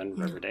haven't done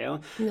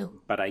Riverdale. No.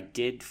 But I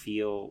did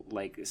feel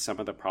like some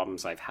of the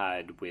problems I've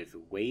had with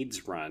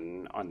Wade's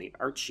run on the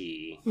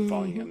Archie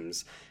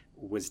volumes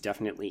was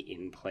definitely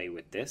in play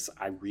with this.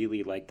 I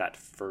really like that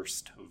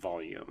first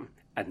volume.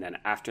 And then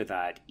after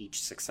that,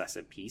 each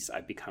successive piece,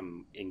 I've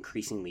become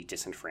increasingly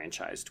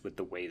disenfranchised with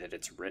the way that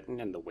it's written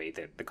and the way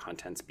that the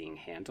content's being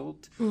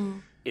handled.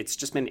 It's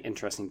just been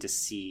interesting to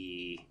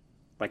see,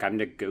 like, I'm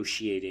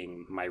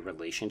negotiating my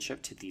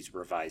relationship to these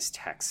revised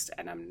texts,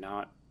 and I'm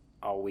not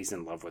always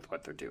in love with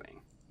what they're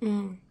doing.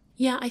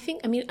 Yeah, as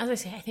I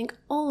say, I think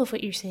all of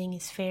what you're saying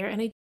is fair.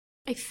 And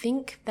I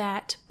think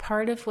that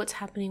part of what's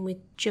happening with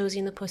Josie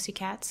and the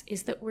Pussycats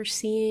is that we're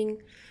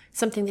seeing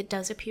something that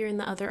does appear in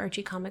the other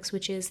Archie comics,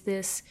 which is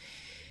this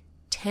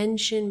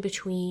tension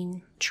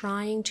between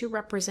trying to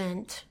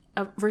represent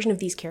a version of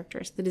these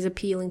characters that is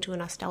appealing to a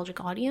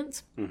nostalgic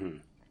audience,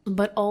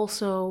 but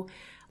also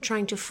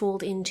trying to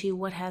fold into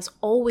what has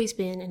always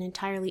been an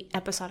entirely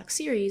episodic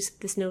series,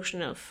 this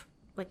notion of,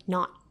 like,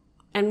 not.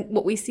 And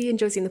what we see in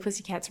Josie and the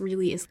Pussycats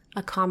really is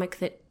a comic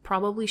that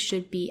probably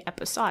should be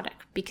episodic,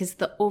 because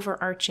the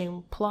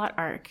overarching plot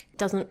arc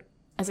doesn't,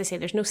 as I say,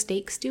 there's no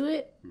stakes to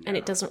it, and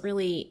it doesn't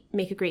really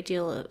make a great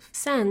deal of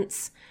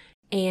sense,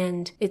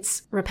 and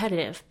it's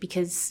repetitive,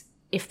 because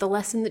if the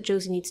lesson that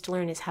Josie needs to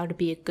learn is how to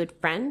be a good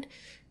friend,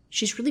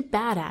 she's really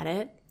bad at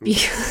it,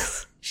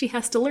 because she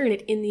has to learn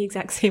it in the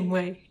exact same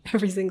way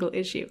every single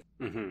issue.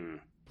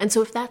 And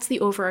so if that's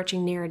the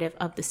overarching narrative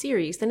of the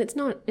series, then it's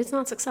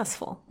not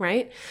successful,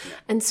 right?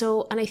 And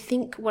I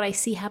think what I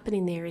see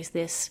happening there is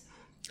this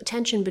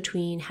tension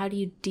between how do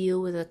you deal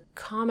with a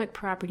comic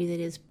property that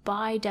is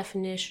by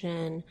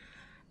definition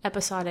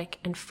episodic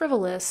and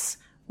frivolous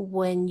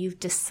when you've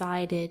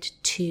decided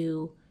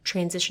to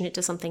transition it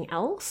to something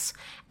else.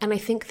 And I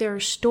think there are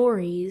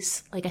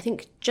stories, like I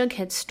think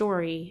Jughead's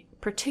story,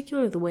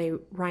 particularly the way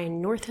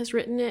Ryan North has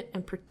written it,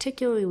 and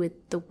particularly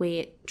with the way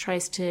it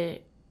tries to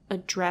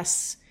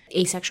address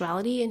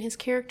asexuality in his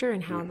character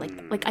and how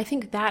like I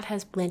think that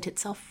has lent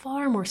itself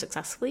far more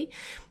successfully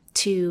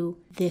to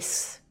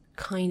this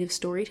kind of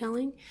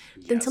storytelling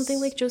than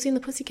something like Josie and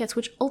the Pussycats,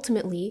 which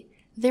ultimately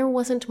there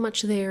wasn't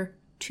much there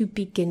to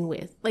begin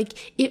with.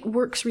 Like, it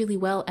works really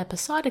well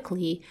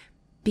episodically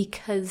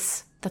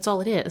because that's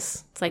all it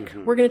is. It's like,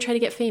 we're going to try to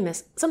get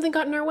famous. Something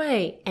got in our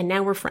way, and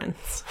now we're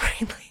friends,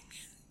 right?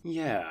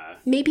 Yeah.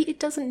 Maybe it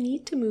doesn't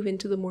need to move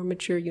into the more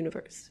mature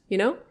universe,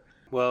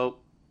 Well,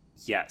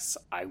 yes,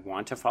 I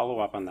want to follow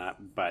up on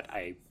that, but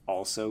I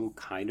also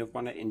kind of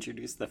want to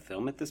introduce the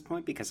film at this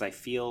point, because I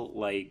feel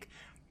like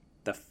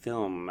the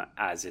film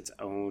as its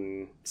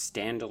own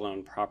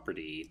standalone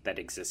property that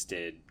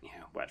existed,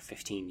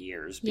 15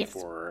 years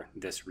before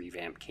this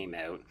revamp came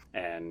out,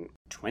 and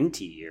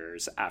 20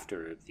 years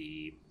after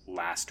the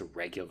last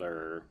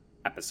regular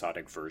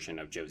episodic version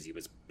of Josie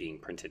was being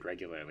printed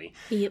regularly.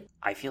 Yep.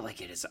 I feel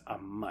like it is a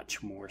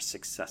much more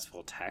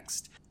successful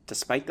text,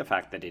 despite the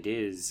fact that it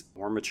is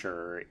more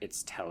mature.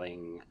 It's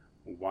telling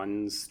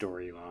one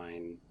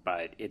storyline,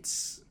 but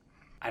it's,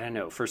 I don't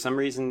know, for some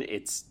reason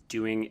it's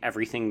doing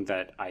everything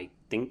that I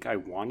think I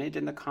wanted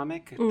in the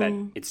comic,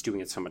 that it's doing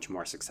it so much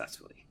more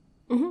successfully.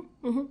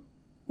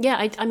 Yeah,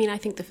 I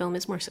think the film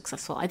is more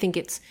successful. I think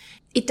it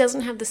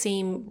doesn't have the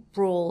same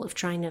role of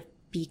trying to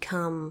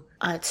become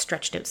a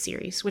stretched out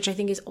series, which I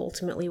think is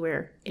ultimately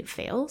where it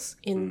fails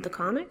in the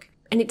comic.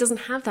 And it doesn't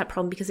have that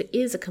problem because it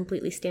is a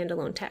completely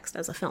standalone text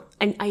as a film.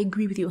 And I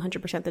agree with you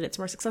 100% that it's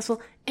more successful,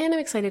 and I'm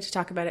excited to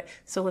talk about it.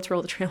 So let's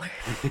roll the trailer.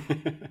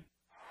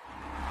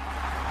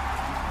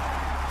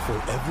 For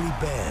every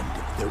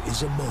band, there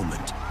is a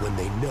moment when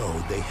they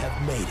know they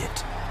have made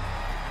it.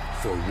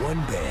 For one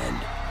band,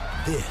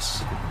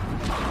 this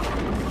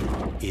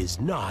is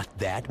not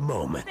that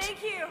moment.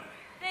 Thank you.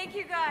 Thank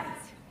you, guys.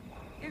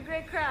 You're a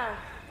great crowd.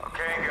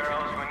 Okay,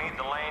 girls, we need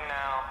the lane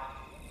now.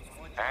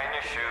 And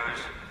your shoes.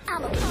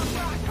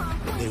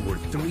 They were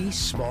three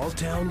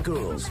small-town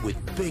girls with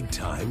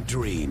big-time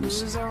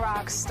dreams. Who's a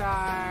rock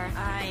star?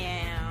 I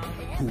am.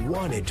 Who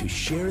wanted to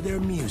share their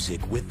music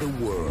with the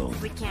world.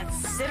 We can't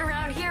sit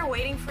around here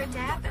waiting for it to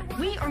happen.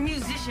 We are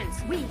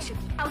musicians. We should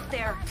be out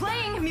there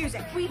playing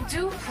music. We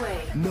do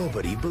play.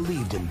 Nobody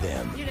believed in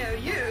them.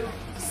 You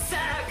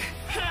suck.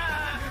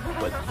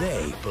 But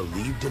they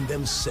believed in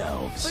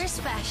themselves. We're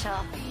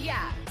special.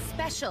 Yeah,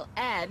 special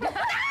ed.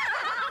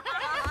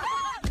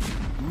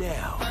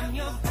 Now,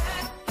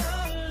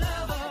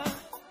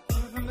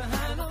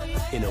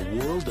 in a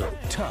world of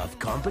tough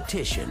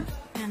competition,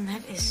 And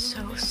that is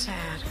so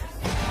sad.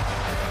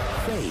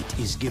 fate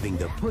is giving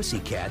the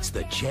Pussycats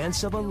the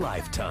chance of a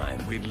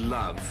lifetime. We'd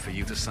love for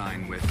you to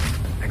sign with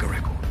Mega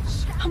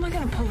Records. How am I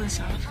gonna pull this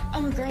off?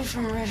 I'm a girl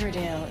from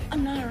Riverdale.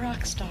 I'm not a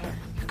rock star.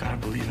 You gotta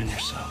believe in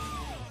yourself.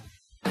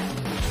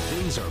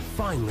 Things are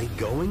finally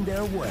going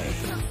their way.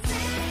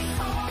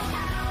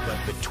 But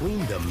between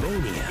the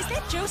mania Is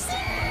that Josie?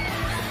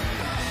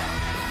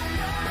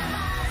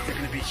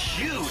 gonna be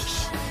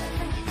huge.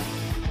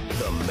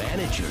 The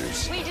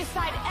managers. We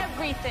decide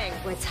everything.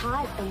 What's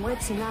hot and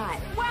what's not.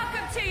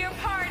 Welcome to your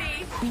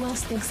party. Who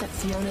else thinks that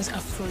Fiona's a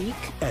freak?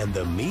 And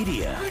the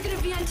media. We're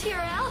gonna be on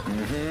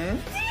TRL.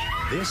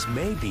 This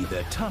may be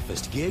the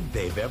toughest gig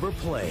they've ever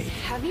played.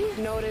 Have you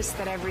noticed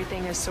that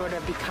everything has sort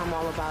of become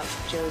all about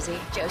Josie?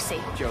 Josie.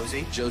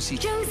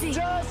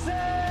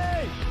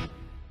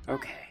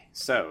 Okay,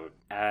 so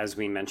as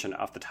we mentioned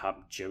off the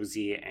top,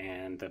 Josie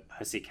and the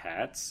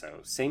Pussycats, so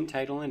same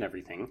title and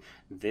everything.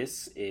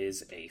 This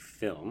is a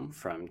film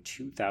from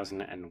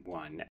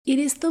 2001. It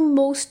is the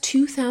most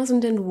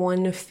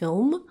 2001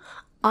 film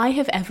I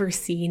have ever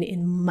seen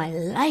in my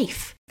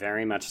life.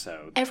 Very much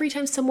so. Every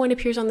time someone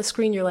appears on the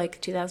screen, you're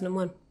like,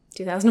 2001,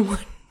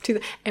 2001.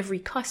 Every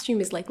costume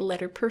is like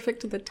letter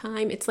perfect to the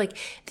time. It's like,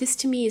 this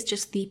to me is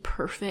just the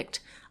perfect...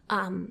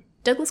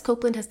 Douglas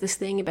Copeland has this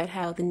thing about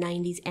how the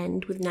 90s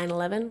end with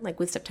 9/11,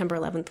 like with September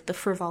 11th, the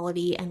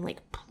frivolity and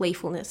like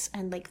playfulness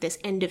and like this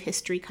end of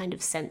history kind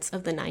of sense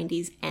of the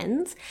 90s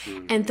ends.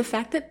 And the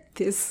fact that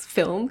this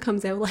film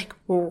comes out like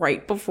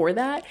right before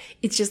that,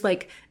 it's just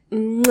like,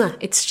 mwah,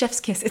 it's chef's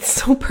kiss. It's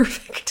so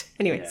perfect.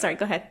 Anyway, sorry,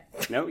 go ahead.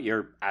 No,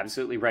 you're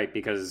absolutely right,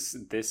 because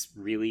this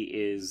really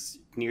is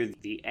near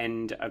the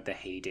end of the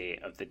heyday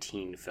of the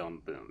teen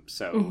film boom.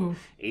 So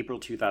April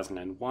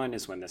 2001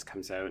 is when this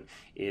comes out.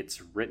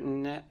 It's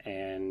written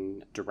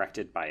and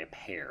directed by a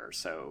pair.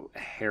 So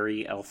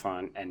Harry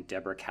Elfont and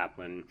Deborah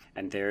Kaplan,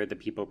 and they're the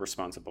people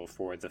responsible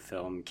for the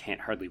film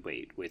Can't Hardly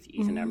Wait with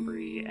Ethan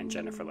Embry and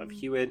Jennifer Love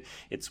Hewitt.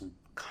 It's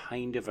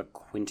kind of a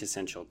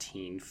quintessential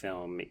teen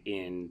film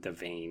in the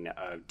vein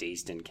of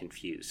Dazed and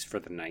Confused for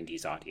the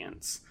 90s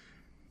audience.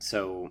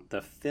 So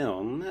the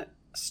film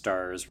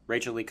stars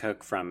Rachel Lee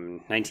Cook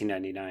from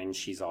 1999,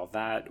 She's All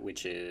That,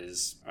 which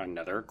is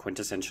another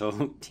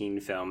quintessential teen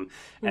film.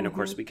 And of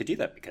course we could do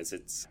that because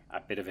it's a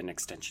bit of an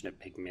extension of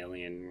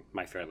Pygmalion,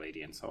 My Fair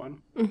Lady, and so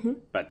on.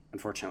 But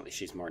unfortunately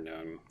she's more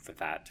known for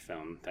that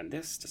film than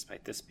this,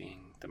 despite this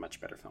being the much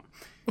better film.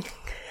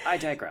 I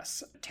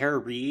digress. Tara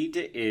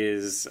Reid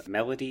is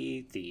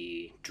Melody,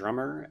 the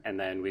drummer, and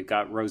then we've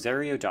got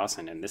Rosario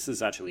Dawson, and this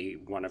is actually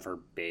one of her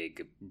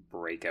big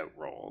breakout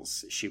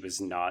roles. She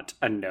was not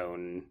a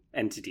known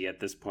entity at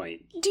this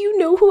point. Do you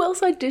know who else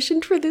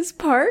auditioned for this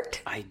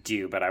part? I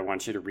do, but I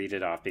want you to read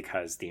it off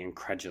because the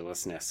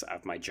incredulousness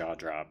of my jaw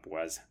drop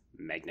was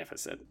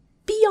magnificent.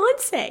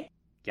 Beyonce.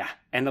 Yeah,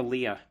 and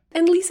Aaliyah.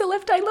 And Lisa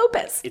Left Eye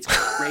Lopez. It's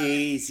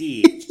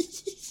crazy.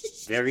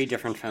 Very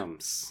different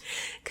films.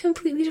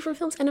 Completely different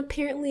films. And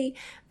apparently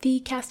the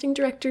casting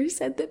director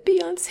said that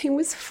Beyonce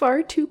was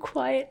far too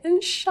quiet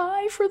and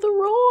shy for the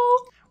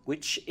role.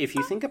 Which, if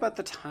you think about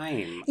the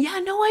time... Yeah,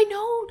 no, I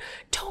know.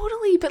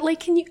 Totally. But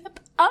like, can you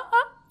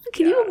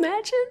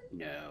imagine?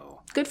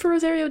 No. Good for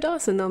Rosario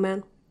Dawson, though,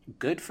 man.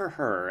 Good for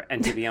her.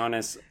 And to be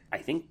honest, I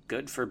think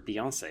good for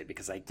Beyonce,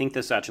 because I think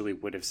this actually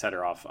would have set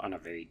her off on a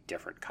very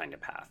different kind of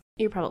path.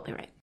 You're probably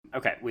right.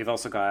 Okay, we've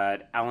also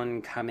got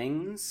Alan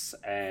Cummings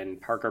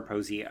and Parker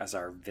Posey as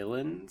our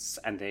villains,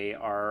 and they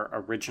are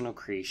original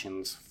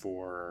creations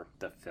for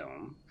the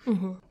film.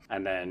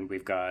 And then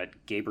we've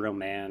got Gabriel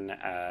Mann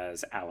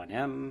as Alan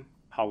M.,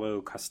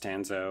 Paulo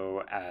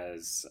Costanzo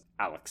as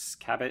Alex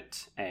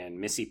Cabot,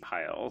 and Missy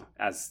Pyle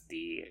as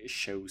the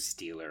show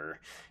stealer.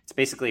 It's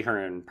basically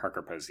her and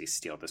Parker Posey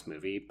steal this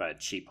movie,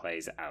 but she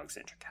plays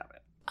Alexandra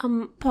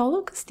Cabot.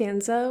 Paulo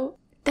Costanzo,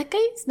 that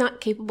guy is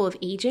not capable of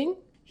aging.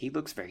 He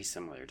looks very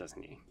similar,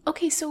 doesn't he?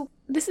 Okay, so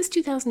this is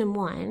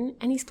 2001,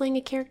 and he's playing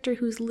a character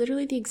who's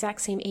literally the exact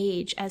same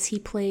age as he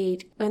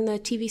played in the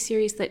TV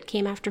series that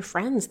came after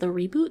Friends, the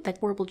reboot, that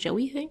Horrible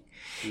Joey thing.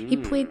 He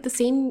played the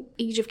same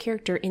age of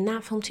character in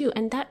that film, too.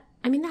 And that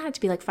had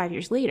to be like 5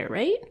 years later,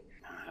 right?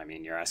 I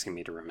mean, you're asking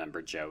me to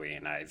remember Joey,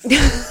 and I've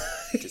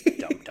just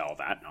dumped all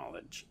that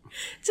knowledge.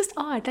 It's just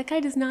odd. That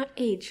guy does not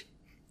age.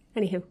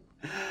 Anywho.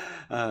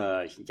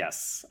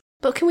 Yes.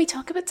 But can we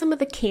talk about some of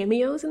the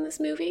cameos in this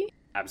movie?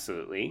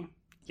 Absolutely.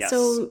 Yes.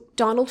 So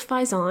Donald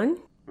Faison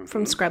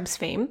from Scrubs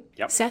fame.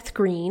 Yep. Seth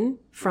Green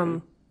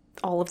from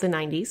all of the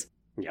 90s.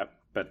 Yep,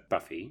 but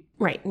Buffy.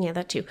 Right, yeah,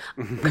 that too.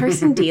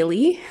 Carson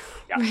Daly,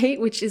 right?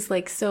 Which is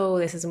like, so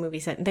this is a movie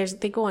set.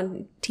 They go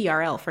on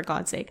TRL, for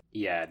God's sake.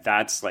 Yeah,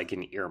 that's like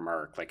an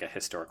earmark, like a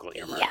historical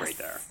earmark right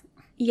there.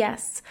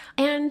 Yes.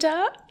 And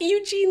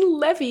Eugene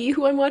Levy,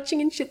 who I'm watching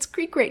in Schitt's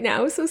Creek right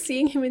now, so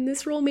seeing him in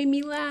this role made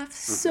me laugh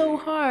so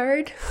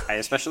hard. I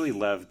especially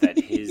love that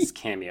his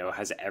cameo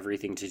has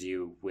everything to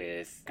do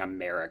with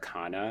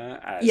Americana,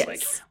 as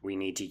like, we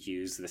need to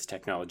use this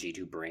technology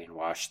to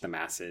brainwash the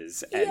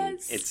masses. And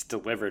it's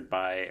delivered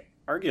by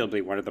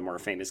arguably one of the more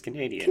famous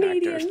Canadians.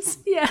 Actors.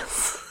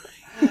 Yes.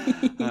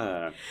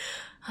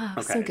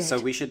 Okay, so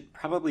we should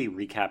probably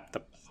recap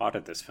the plot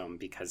of this film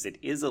because it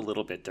is a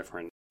little bit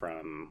different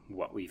from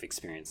what we've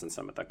experienced in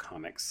some of the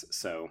comics.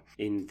 So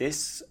in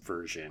this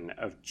version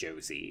of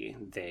Josie,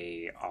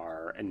 they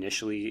are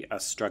initially a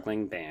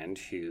struggling band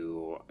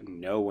who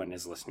no one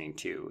is listening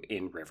to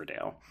in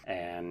Riverdale.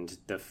 And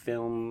the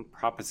film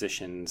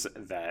propositions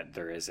that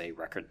there is a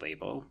record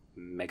label,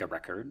 Mega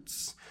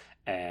Records,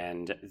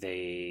 and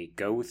they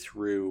go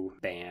through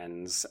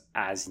bands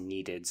as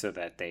needed so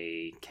that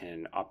they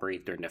can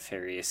operate their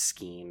nefarious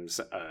schemes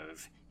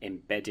of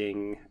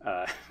embedding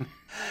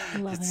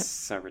it's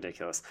so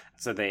ridiculous.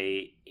 So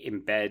they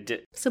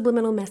embed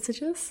subliminal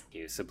messages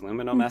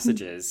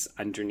messages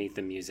underneath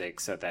the music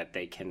so that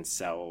they can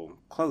sell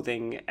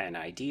clothing and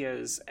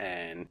ideas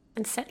and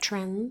set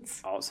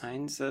trends, all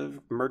kinds of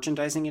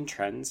merchandising and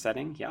trend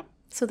setting.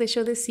 So they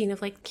show this scene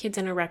of like kids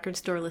in a record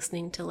store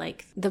listening to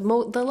like the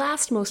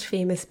last most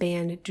famous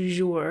band, Du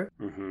Jour.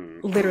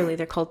 Literally,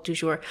 they're called Du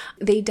Jour.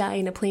 They die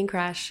in a plane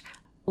crash.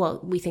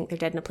 Well, we think they're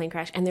dead in a plane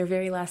crash. And their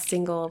very last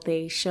single,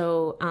 they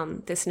show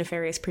this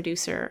nefarious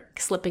producer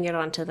slipping it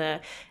onto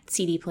the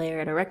CD player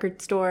at a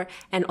record store.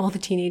 And all the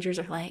teenagers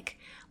are like,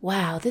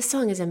 wow, this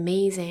song is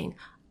amazing.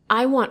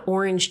 I want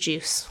orange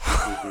juice.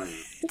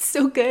 It's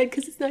so good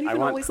because it's not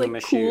even always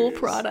like cool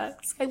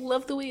products. I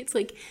love the way it's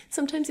like,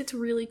 sometimes it's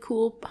really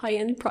cool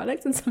high-end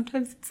products and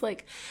sometimes it's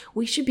like,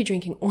 we should be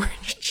drinking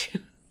orange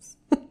juice.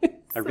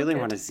 I really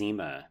want a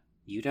Zima.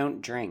 You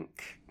don't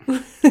drink.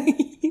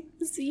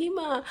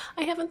 Zima.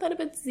 I haven't thought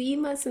about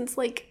Zima since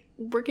like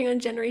working on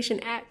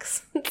Generation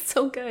X. It's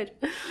so good.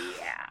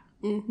 Yeah.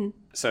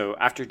 So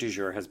after Du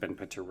Jour has been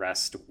put to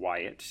rest,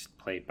 Wyatt,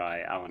 played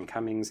by Alan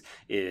Cummings,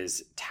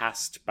 is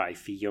tasked by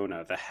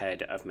Fiona, the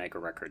head of Mega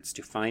Records,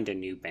 to find a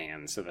new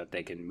band so that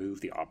they can move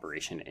the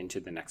operation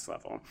into the next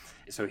level.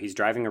 So he's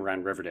driving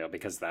around Riverdale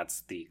because that's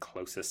the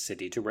closest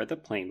city to where the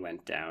plane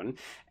went down,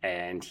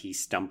 and he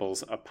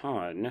stumbles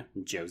upon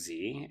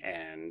Josie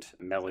and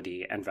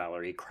Melody and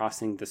Valerie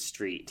crossing the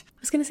street.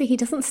 I was going to say, he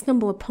doesn't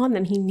stumble upon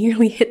them, he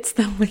nearly hits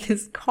them with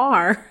his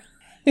car.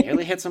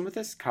 Nearly hits them with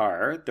his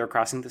car. They're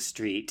crossing the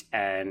street,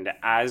 and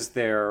as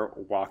they're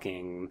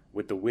walking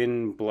with the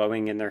wind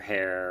blowing in their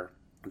hair,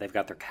 they've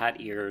got their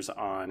cat ears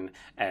on,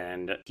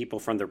 and people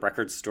from the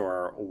record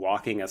store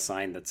walking a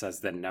sign that says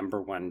the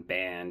 #1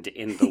 band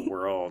in the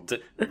world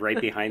right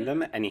behind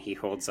them, and he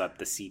holds up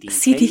the CD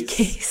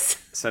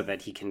case so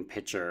that he can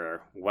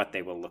picture what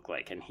they will look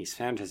like, and he's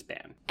found his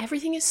band.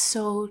 Everything is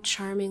so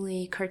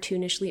charmingly,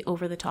 cartoonishly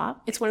over the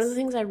top. It's one of the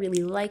things I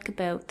really like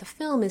about the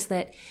film is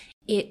that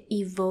it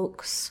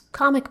evokes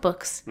comic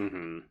books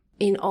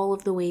in all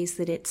of the ways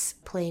that it's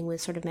playing with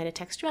sort of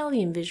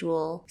metatextuality and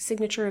visual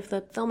signature of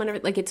the film and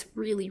everything. Like, it's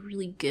really,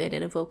 really good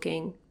at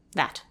evoking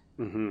that.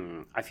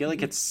 I feel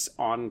like it's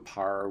on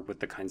par with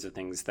the kinds of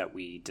things that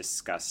we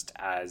discussed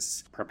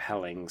as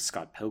propelling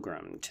Scott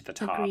Pilgrim to the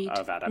top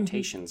of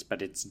adaptations,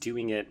 but it's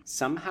doing it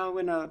somehow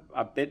in a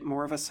bit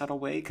more of a subtle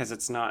way because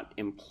it's not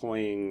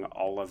employing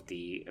all of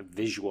the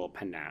visual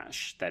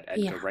panache that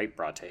Edgar Wright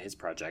brought to his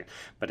project,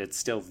 but it's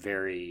still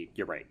very,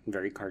 you're right,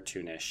 very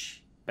cartoonish,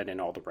 but in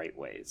all the right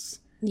ways.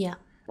 Yeah.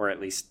 Or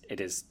at least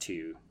it is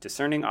to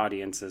discerning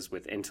audiences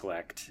with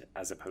intellect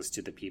as opposed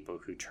to the people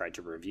who tried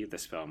to review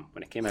this film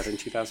when it came out in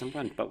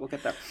 2001. But we'll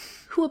get there.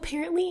 Who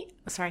apparently...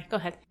 Sorry, go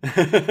ahead.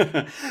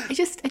 I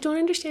don't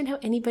understand how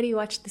anybody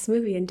watched this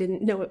movie and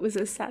didn't know it was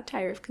a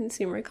satire of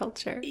consumer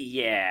culture.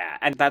 Yeah,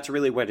 and that's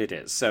really what it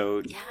is.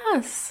 So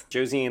yes,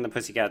 Josie and the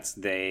Pussycats,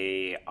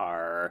 they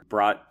are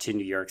brought to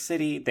New York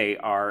City. They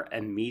are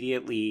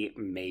immediately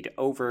made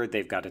over.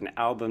 They've got an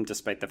album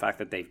despite the fact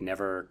that they've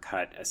never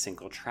cut a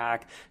single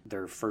track.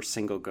 Their first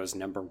single goes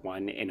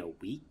 #1 in a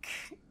week,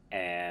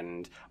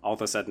 and all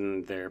of a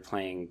sudden they're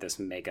playing this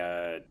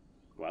mega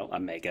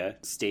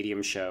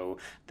stadium show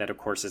that of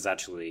course is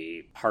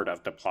actually part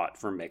of the plot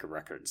for Mega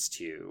Records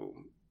to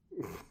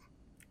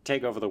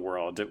take over the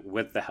world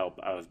with the help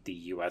of the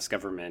US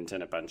government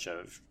and a bunch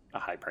of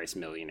high-priced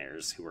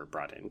millionaires who were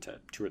brought in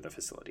to tour the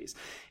facilities.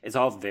 It's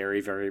all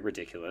very, very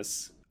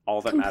ridiculous. All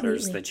that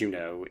matters that you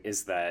know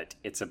is that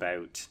it's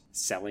about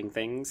selling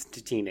things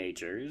to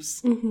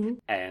teenagers,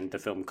 and the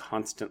film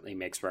constantly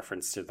makes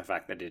reference to the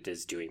fact that it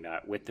is doing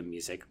that with the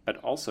music, but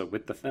also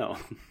with the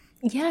film.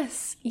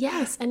 Yes,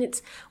 and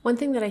it's one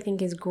thing that I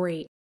think is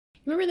great.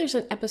 Remember there's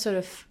an episode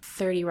of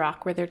 30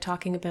 Rock where they're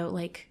talking about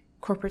like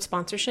corporate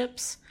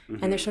sponsorships,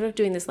 and they're sort of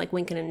doing this like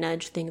wink and a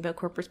nudge thing about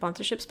corporate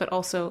sponsorships, but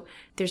also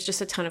there's just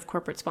a ton of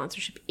corporate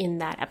sponsorship in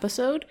that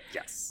episode.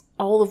 Yes.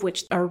 All of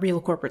which are real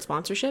corporate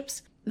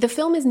sponsorships. The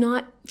film is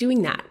not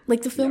doing that.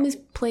 Like, the film is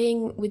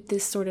playing with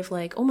this sort of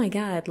like, oh my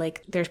God,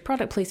 like there's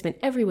product placement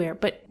everywhere,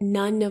 but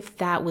none of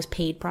that was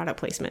paid product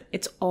placement.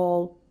 It's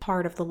all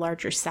part of the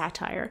larger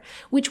satire,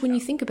 which when you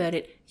think about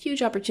it,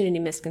 huge opportunity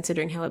missed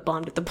considering how it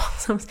bombed at the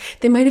box office.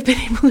 They might have been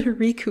able to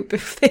recoup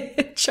if they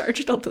had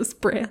charged all those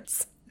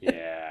brands.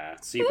 Yeah.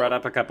 So you brought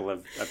up a couple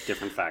of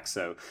different facts.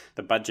 So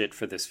the budget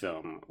for this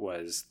film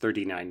was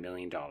 $39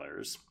 million.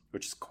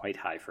 Which is quite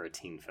high for a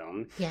teen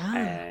film. Yeah.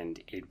 And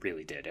it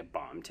really did. It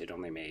bombed. It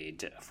only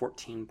made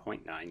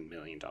 $14.9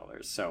 million.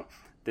 So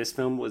this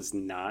film was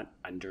not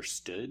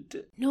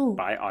understood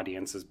by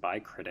audiences, by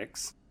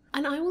critics.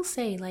 And I will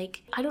say,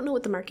 like, I don't know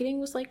what the marketing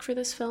was like for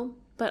this film,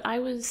 but I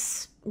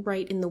was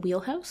right in the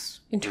wheelhouse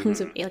in terms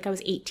of, like, I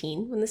was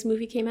 18 when this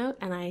movie came out,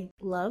 and I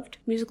loved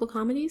musical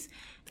comedies.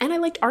 And I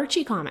liked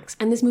Archie comics,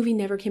 and this movie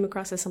never came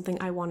across as something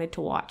I wanted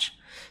to watch.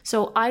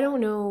 So I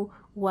don't know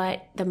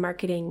what the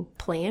marketing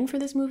plan for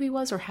this movie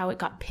was or how it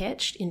got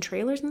pitched in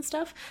trailers and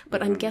stuff,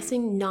 but I'm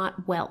guessing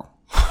not well.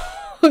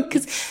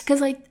 Because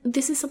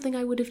this is something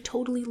I would have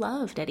totally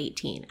loved at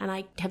 18, and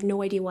I have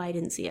no idea why I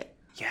didn't see it.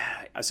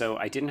 Yeah, so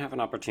I didn't have an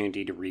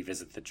opportunity to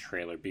revisit the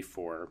trailer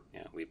before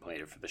we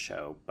played it for the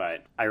show,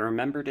 but I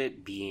remembered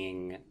it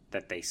being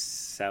that they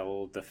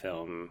sell the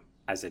film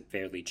as a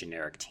fairly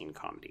generic teen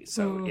comedy.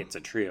 So it's a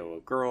trio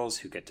of girls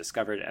who get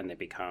discovered and they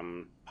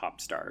become pop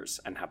stars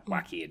and have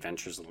wacky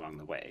adventures along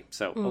the way.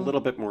 So a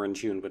little bit more in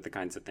tune with the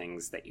kinds of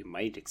things that you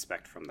might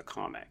expect from the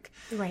comic.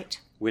 Right.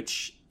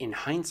 Which, in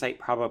hindsight,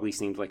 probably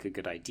seemed like a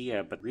good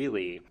idea, but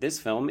really, this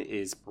film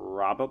is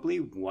probably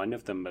one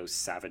of the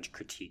most savage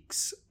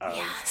critiques of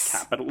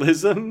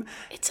capitalism.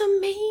 It's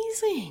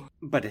amazing.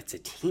 But it's a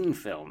teen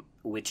film,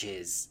 which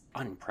is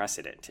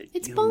unprecedented.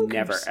 It's you bonkers.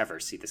 never, ever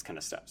see this kind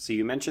of stuff. So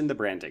you mentioned the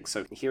branding.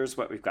 So here's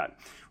what we've got.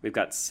 We've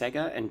got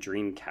Sega and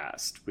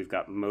Dreamcast. We've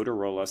got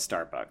Motorola,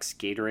 Starbucks,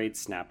 Gatorade,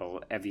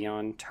 Snapple,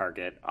 Evian,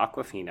 Target,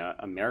 Aquafina,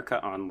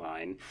 America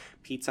Online,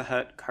 Pizza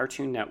Hut,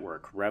 Cartoon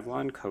Network,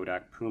 Revlon,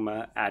 Kodak,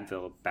 Puma,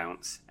 Advil,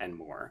 Bounce, and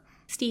more.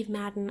 Steve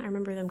Madden, I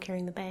remember them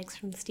carrying the bags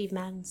from the Steve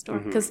Madden store.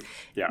 Because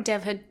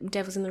Dev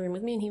was in the room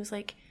with me and he was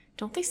like,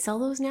 don't they sell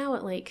those now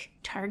at like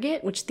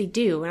Target? Which they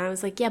do. And I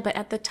was like, yeah, but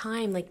at the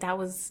time, like that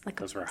was like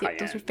those were high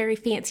those end. were very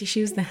fancy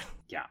shoes then.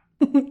 Yeah.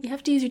 You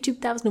have to use your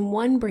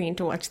 2001 brain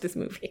to watch this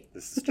movie.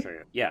 This is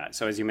true. Yeah,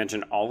 so as you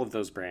mentioned, all of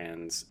those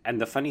brands,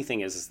 and the funny thing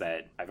is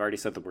that I've already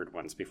said the word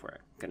once before,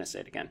 I'm going to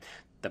say it again.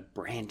 The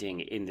branding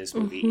in this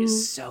movie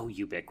is so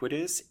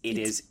ubiquitous. It's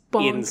is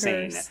bonkers.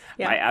 Insane.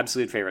 Yeah. My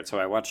absolute favorite. So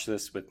I watched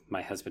this with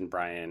my husband,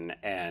 Brian,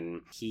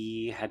 and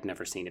he had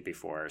never seen it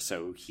before.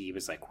 So he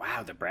was like,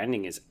 wow, the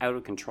branding is out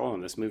of control in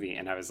this movie.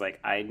 And I was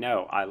like, I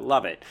know, I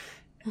love it.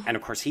 And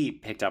of course, he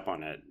picked up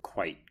on it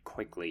quite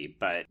quickly,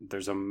 but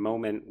there's a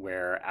moment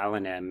where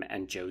Alan M.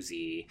 and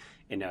Josie,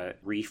 in a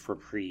brief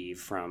reprieve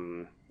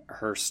from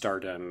her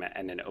stardom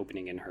and an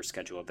opening in her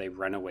schedule, they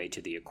run away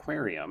to the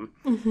aquarium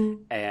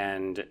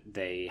and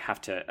they have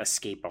to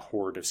escape a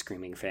horde of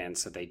screaming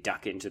fans. So they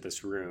duck into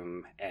this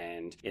room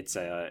and it's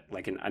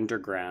like an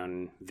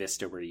underground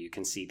vista where you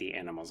can see the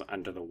animals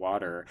under the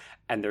water.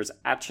 And there's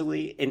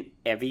actually an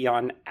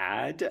Evian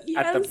ad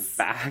at the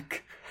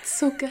back.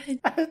 So good.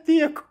 At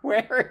the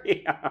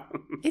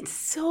aquarium. It's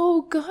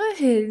so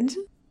good.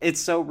 It's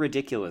so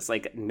ridiculous.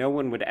 Like, no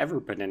one would ever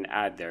put an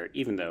ad there,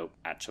 even though,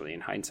 actually,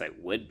 in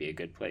hindsight, would be a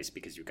good place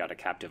because you've got a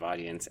captive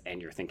audience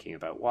and you're thinking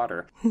about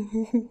water.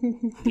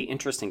 The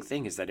interesting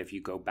thing is that if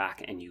you go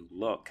back and you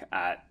look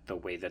at the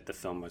way that the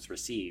film was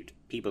received,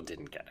 people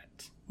didn't get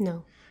it.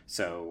 No.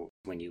 So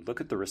when you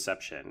look at the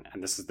reception,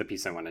 and this is the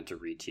piece I wanted to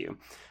read to you,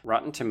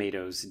 Rotten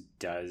Tomatoes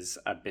does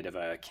a bit of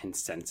a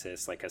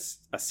consensus, like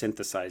a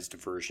synthesized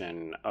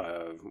version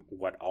of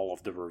what all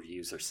of the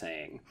reviews are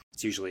saying.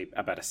 It's usually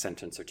about a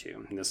sentence or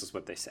two, and this is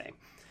what they say.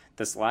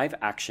 This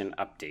live-action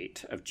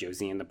update of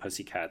Josie and the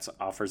Pussycats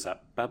offers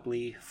up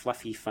bubbly,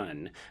 fluffy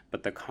fun,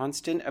 but the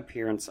constant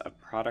appearance of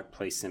product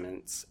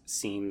placements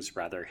seems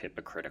rather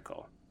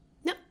hypocritical.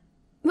 No.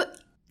 What?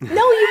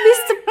 No, you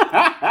missed the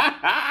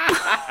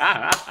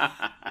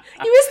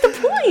you missed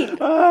the point.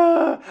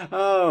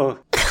 Oh.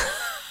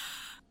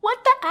 What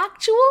the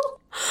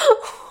actual?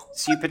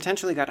 So you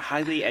potentially got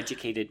highly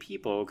educated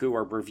people who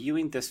are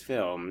reviewing this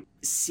film,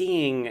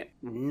 seeing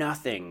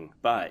nothing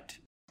but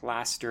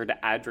plastered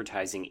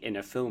advertising in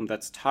a film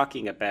that's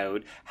talking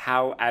about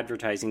how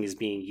advertising is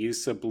being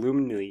used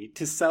subliminally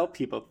to sell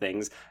people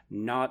things,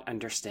 not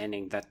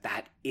understanding that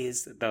that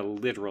is the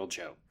literal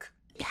joke.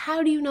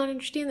 How do you not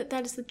understand that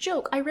that is the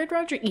joke? I read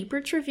Roger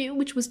Ebert's review,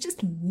 which was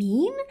just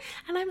mean,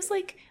 and I was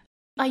like,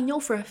 I know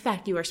for a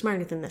fact you are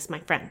smarter than this, my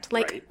friend.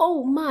 Like, right.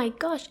 Oh my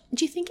gosh.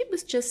 Do you think it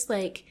was just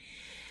like,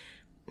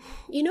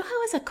 you know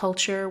how as a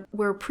culture,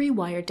 we're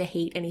pre-wired to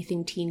hate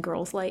anything teen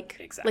girls like?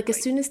 Exactly. Like,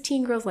 as soon as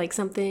teen girls like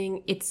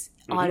something, it's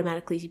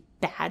automatically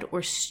bad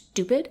or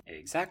stupid.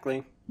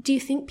 Exactly. Do you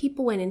think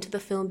people went into the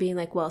film being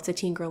like, well, it's a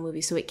teen girl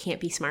movie, so it can't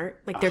be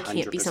smart? Like, there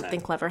can't be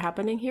something clever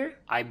happening here?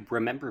 I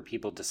remember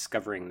people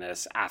discovering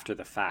this after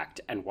the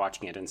fact and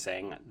watching it and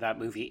saying, that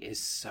movie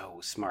is so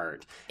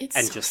smart. It's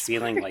and so just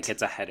smart. Feeling like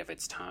it's ahead of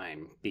its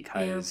time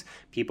because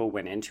people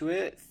went into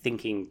it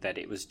thinking that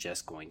it was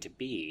just going to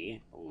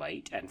be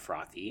light and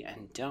frothy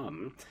and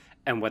dumb.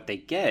 And what they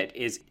get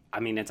is,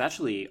 I mean, it's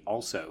actually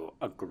also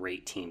a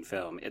great teen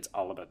film. It's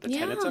all about the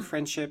tenets of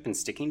friendship and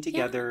sticking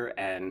together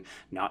and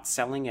not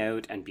selling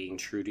out and being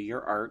true to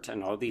your art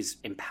and all these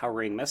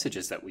empowering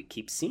messages that we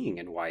keep seeing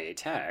in YA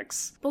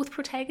texts. Both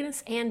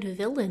protagonist and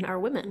villain are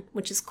women,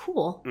 which is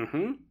cool.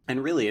 Mm-hmm.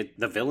 And really,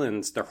 the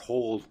villains, their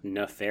whole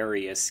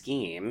nefarious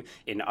scheme,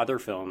 in other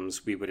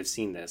films, we would have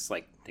seen this,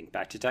 like, think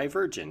back to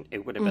Divergent.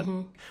 It would have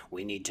been,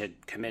 we need to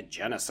commit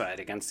genocide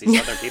against these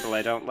other people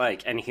I don't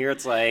like. And here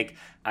it's like,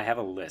 I have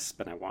a list,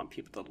 but I want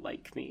people to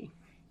like me.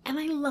 And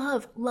I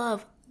love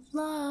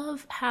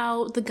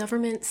how the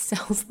government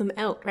sells them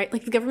out, right?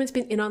 Like, the government's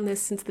been in on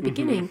this since the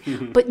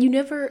beginning, but you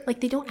never,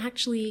 like, they don't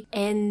actually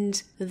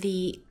end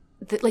the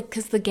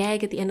Because the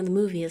gag at the end of the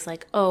movie is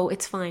like, oh,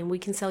 it's fine. We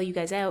can sell you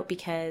guys out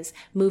because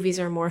movies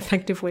are a more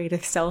effective way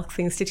to sell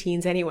things to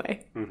teens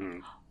anyway.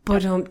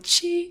 But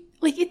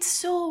like, it's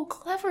so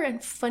clever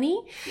and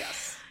funny.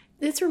 Yes.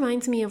 This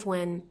reminds me of do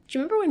you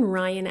remember when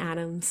Ryan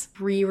Adams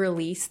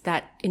re-released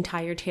that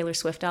entire Taylor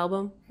Swift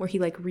album where he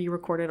like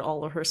re-recorded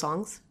all of her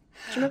songs?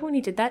 Do you remember when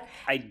he did that?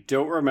 I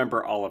don't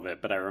remember all of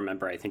it, but I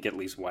remember, I think, at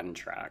least one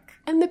track.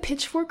 And the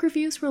Pitchfork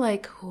reviews were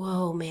like,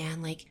 whoa,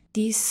 man, like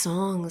these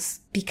songs,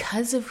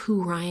 because of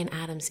who Ryan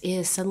Adams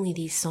is, suddenly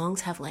these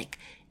songs have like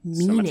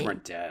meaning. So much more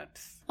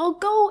depth. Oh,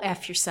 go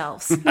F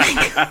yourselves.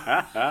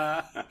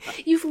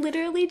 You've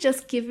literally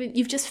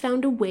you've just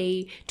found a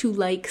way to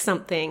like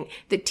something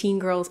that teen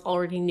girls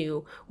already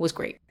knew was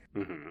great.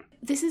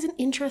 This is an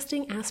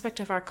interesting aspect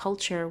of our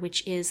culture,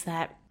 which is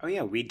that... Oh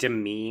yeah, we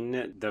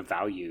demean the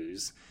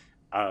values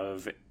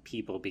of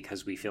people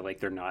because we feel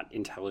like they're not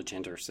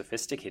intelligent or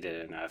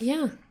sophisticated enough.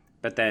 Yeah.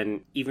 But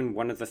then even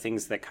one of the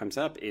things that comes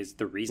up is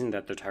the reason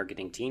that they're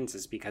targeting teens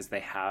is because they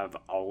have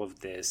all of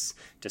this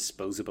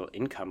disposable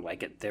income,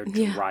 like they're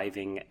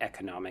driving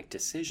economic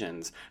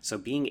decisions. So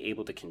being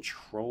able to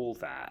control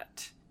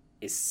that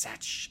is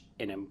such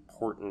an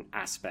important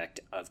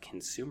aspect of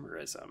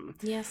consumerism.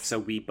 Yes. So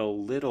we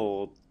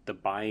belittle the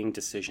buying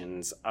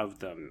decisions of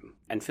them.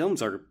 And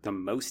films are the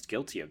most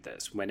guilty of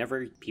this.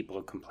 Whenever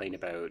people complain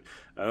about,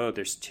 oh,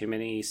 there's too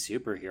many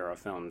superhero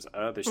films,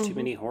 oh, there's too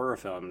many horror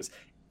films,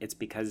 it's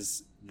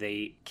because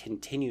they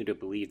continue to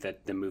believe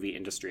that the movie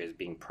industry is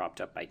being propped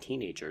up by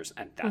teenagers,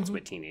 and that's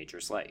what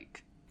teenagers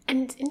like.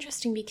 And it's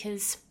interesting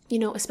because, you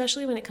know,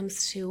 especially when it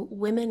comes to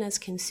women as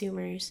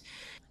consumers,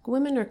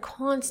 women are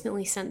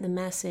constantly sent the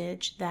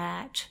message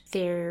that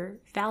their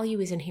value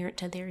is inherent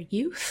to their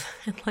youth.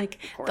 And like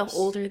the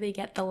older they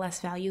get, the less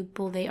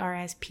valuable they are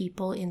as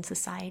people in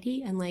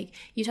society. And like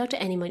you talk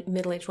to any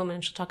middle-aged woman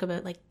and she'll talk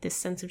about like this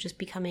sense of just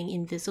becoming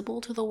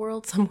invisible to the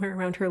world somewhere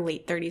around her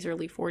late 30s,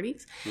 early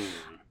 40s.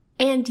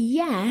 And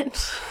yet,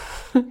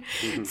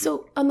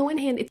 so on the one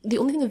hand, the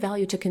only thing of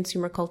value to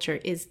consumer culture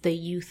is the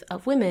youth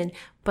of women.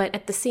 But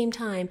at the same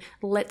time,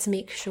 let's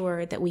make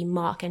sure that we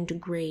mock and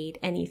degrade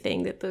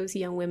anything that those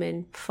young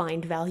women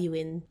find value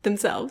in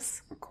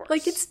themselves. Of course.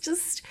 Like, it's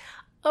just,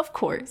 of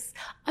course.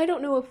 I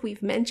don't know if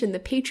we've mentioned the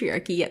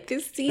patriarchy yet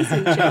this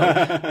season,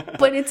 Joe,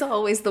 but it's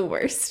always the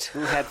worst. Who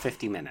had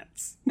 50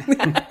 minutes?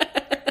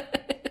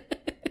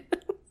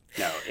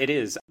 No, it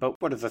is. But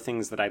one of the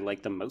things that I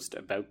like the most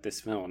about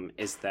this film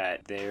is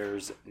that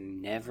there's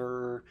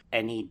never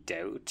any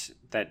doubt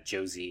that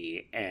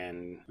Josie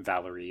and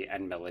Valerie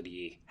and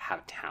Melody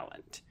have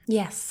talent.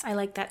 Yes, I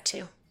like that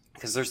too.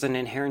 Because there's an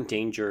inherent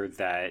danger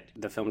that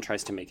the film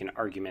tries to make an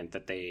argument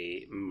that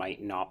they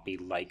might not be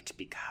liked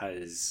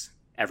because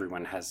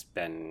everyone has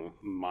been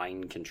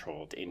mind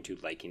controlled into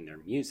liking their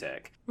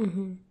music.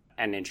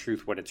 And in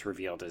truth, what it's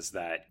revealed is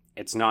that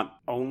it's not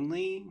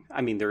only,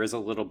 I mean, there is a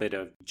little bit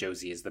of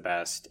Josie is the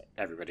best,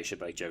 everybody should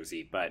like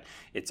Josie, but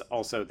it's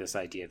also this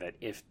idea that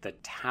if the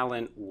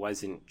talent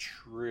wasn't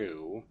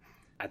true,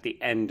 at the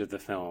end of the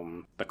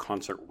film, the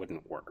concert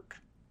wouldn't work.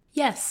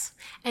 Yes,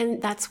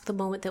 and that's the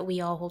moment that we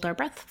all hold our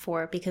breath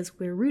for because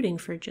we're rooting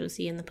for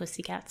Josie and the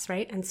Pussycats,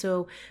 right? And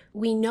so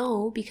we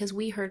know because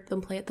we heard them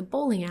play at the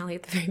bowling alley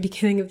at the very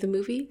beginning of the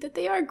movie that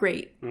they are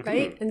great,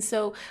 right? And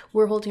so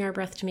we're holding our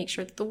breath to make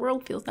sure that the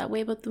world feels that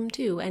way about them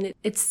too. And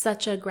it's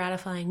such a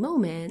gratifying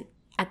moment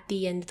at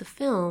the end of the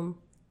film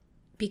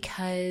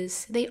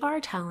because they are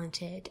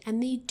talented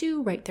and they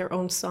do write their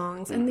own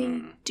songs and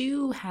they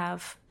do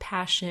have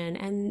passion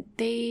and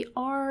they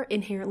are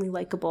inherently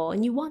likable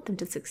and you want them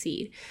to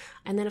succeed.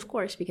 And then, of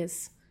course,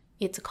 because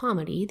it's a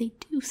comedy, they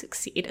do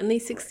succeed and they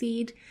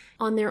succeed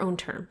on their own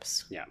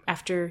terms. Yeah.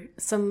 After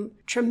some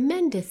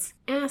tremendous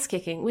ass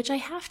kicking, which I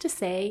have to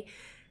say,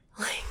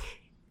 like,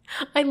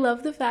 I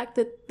love the fact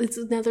that it's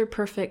another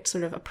perfect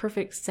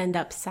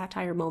send-up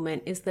satire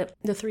moment is that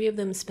the three of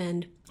them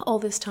spend all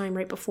this time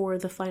right before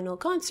the final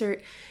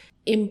concert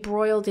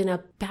embroiled in a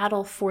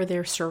battle for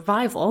their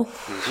survival,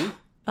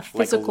 a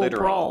physical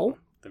brawl.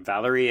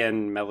 Valerie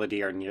and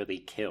Melody are nearly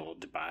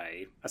killed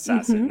by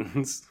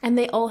assassins. And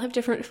they all have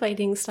different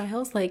fighting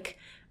styles. Like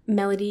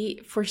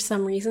Melody, for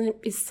some reason,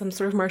 is some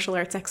sort of martial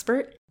arts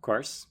expert. Of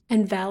course.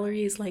 And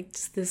Valerie is like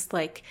just this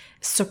like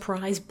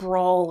surprise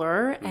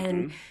brawler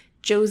and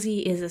Josie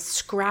is a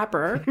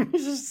scrapper.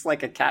 It's just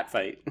like a cat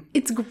fight.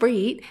 It's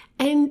great.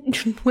 And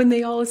when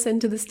they all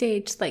ascend to the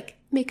stage, like,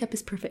 makeup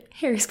is perfect,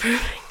 hair is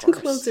perfect,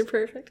 clothes are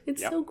perfect.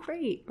 It's so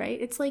great, right?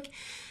 It's like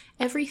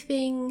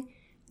everything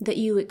that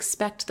you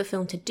expect the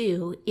film to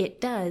do,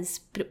 it does,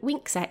 but it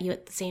winks at you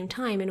at the same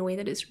time in a way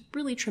that is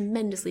really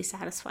tremendously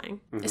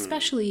satisfying.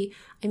 Especially,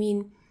 I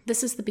mean,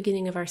 this is the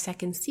beginning of our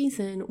second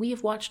season. We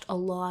have watched a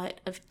lot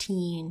of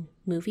teen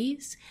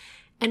movies.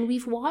 And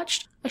we've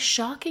watched a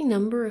shocking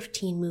number of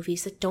teen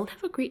movies that don't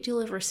have a great deal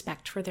of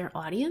respect for their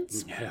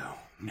audience.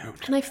 No.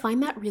 And I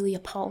find that really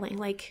appalling.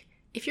 Like,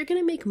 if you're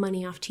going to make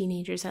money off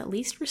teenagers, at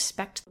least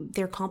respect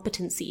their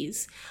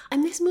competencies.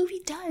 And this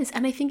movie does.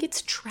 And I think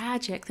it's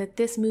tragic that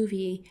this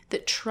movie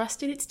that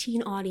trusted its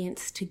teen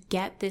audience to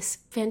get this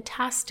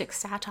fantastic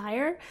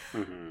satire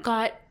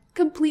got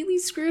completely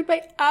screwed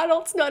by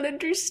adults not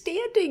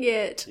understanding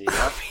it.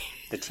 Yep.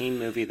 The teen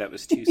movie that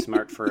was too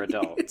smart for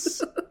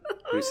adults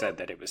who said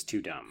that it was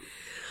too dumb.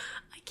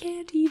 I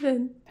can't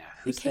even. Yeah,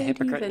 who's the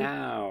hypocrite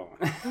now?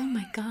 Oh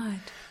my God.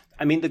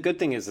 I mean, the good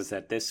thing is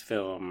that this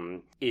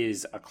film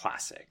is a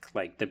classic.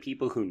 Like, the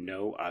people who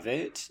know of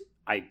it,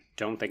 I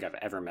don't think I've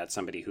ever met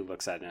somebody who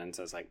looks at it and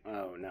says, like,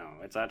 oh, no,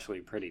 it's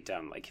actually pretty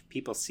dumb. Like, if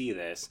people see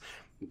this,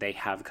 they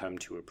have come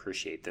to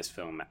appreciate this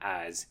film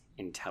as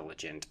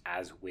intelligent,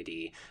 as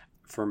witty.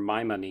 For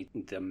my money,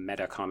 the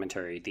meta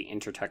commentary, the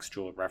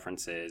intertextual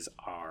references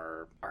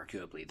are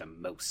arguably the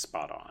most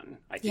spot on,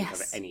 I think,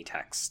 of any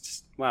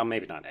text. Well,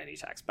 maybe not any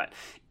text, but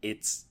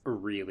it's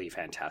really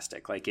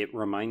fantastic. Like, it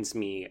reminds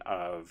me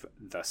of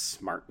the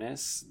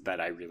smartness that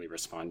I really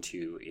respond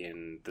to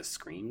in the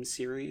Scream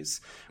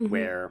series,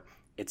 where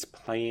it's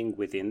playing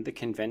within the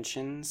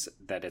conventions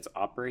that it's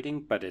operating,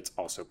 but it's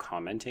also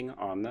commenting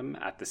on them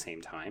at the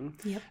same time.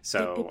 Yep.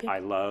 So I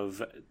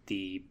love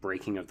the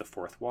breaking of the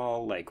fourth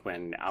wall, like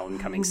when Alan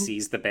Cumming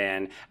sees the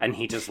band and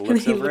he just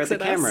looks over at the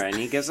camera and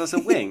he gives us a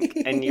wink.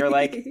 And you're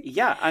like,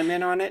 yeah, I'm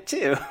in on it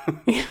too.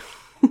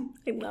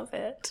 I love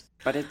it.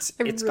 But it's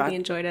really got,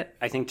 enjoyed it.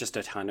 I think, just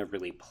a ton of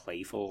really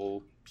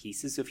playful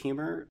pieces of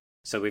humor.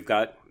 So we've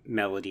got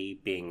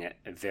Melody being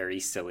very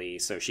silly.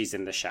 So she's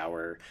in the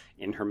shower,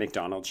 in her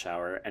McDonald's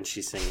shower, and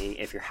she's singing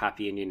If You're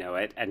Happy and You Know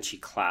It. And she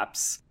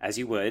claps, as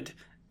you would,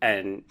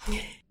 and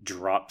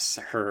drops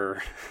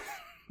her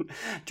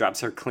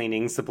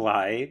cleaning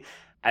supply.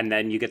 And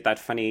then you get that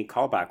funny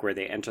callback where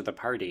they enter the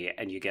party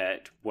and you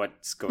get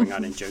what's going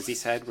on in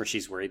Josie's head, where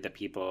she's worried that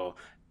people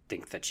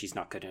think that she's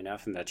not good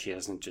enough and that she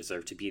doesn't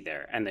deserve to be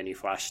there. And then you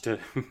flash to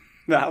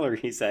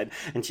Valerie said,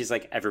 and she's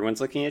like,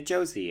 everyone's looking at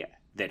Josie.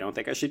 They don't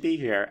think I should be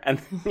here. And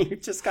you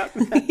just got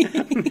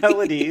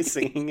Melody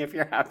singing If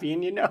You're Happy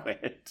and You Know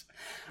It.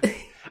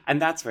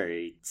 And that's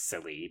very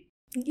silly.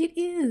 It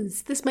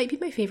is. This might be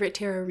my favorite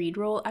Tara Reid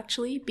role,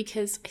 actually,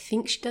 because I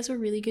think she does a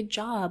really good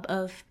job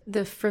of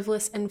the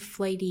frivolous and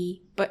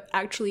flighty, but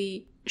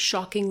actually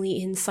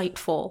shockingly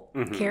insightful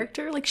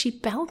character. Like, she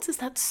balances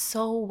that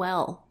so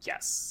well.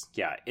 Yes.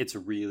 Yeah, it's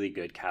really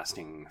good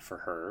casting for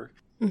her.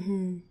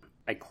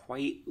 I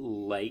quite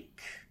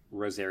like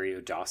Rosario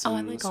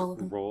Dawson's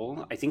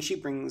role. I think she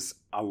brings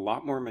a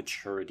lot more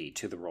maturity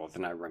to the role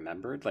than I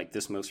remembered. Like,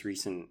 this most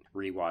recent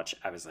rewatch,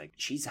 I was like,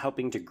 she's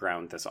helping to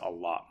ground this a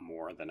lot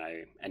more than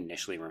I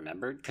initially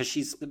remembered, because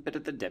she's a bit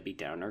of the Debbie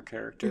Downer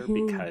character,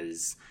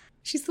 because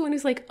she's the one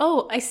who's like,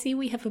 oh, I see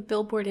we have a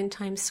billboard in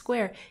Times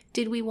Square.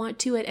 Did we want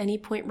to at any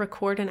point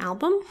record an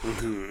album?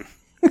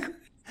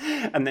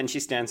 And then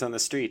she stands on the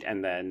street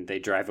and then they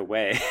drive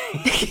away.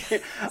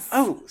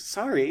 Oh,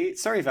 sorry,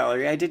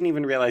 Valerie, I didn't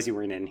even realize you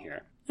weren't in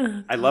here.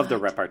 Oh, I love the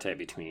repartee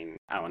between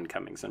Alan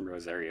Cummings and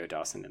Rosario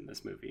Dawson in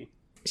this movie.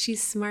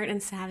 She's smart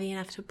and savvy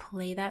enough to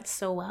play that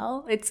so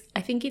well.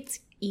 I think it's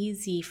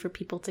easy for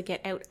people to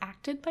get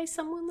out-acted by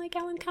someone like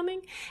Alan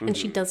Cumming, and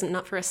she doesn't,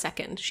 not for a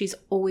second. She's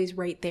always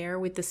right there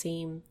with the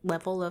same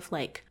level of,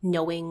 like,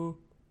 knowing.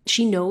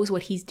 She knows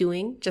what he's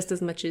doing just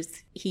as much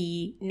as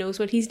he knows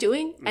what he's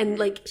doing. And,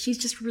 like, she's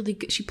just really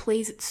good. She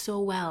plays it so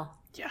well.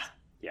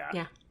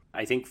 Yeah.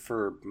 I think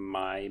for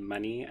my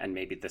money, and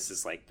maybe this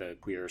is like the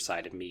queer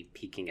side of me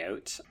peeking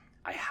out,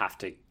 I have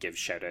to give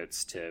shout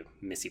outs to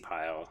Missy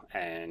Pyle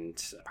and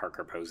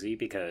Parker Posey,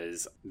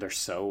 because they're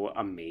so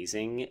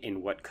amazing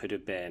in what could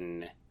have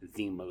been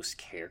the most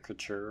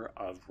caricature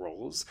of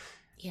roles.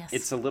 Yes.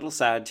 It's a little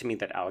sad to me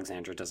that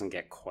Alexandra doesn't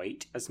get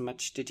quite as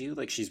much to do.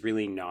 Like, she's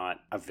really not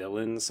a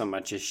villain so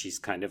much as she's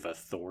kind of a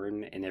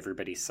thorn in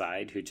everybody's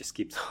side who just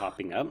keeps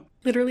popping up.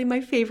 Literally,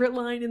 my favorite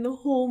line in the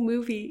whole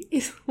movie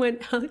is when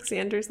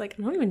Alexandra's like,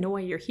 I don't even know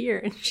why you're here.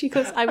 And she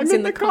goes, I was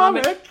in the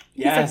comic.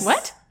 Yes. He's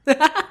like,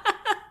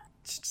 what?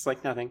 It's just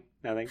like nothing.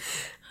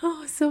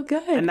 Oh, so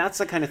good. And that's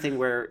the kind of thing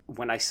where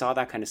when I saw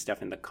that kind of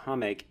stuff in the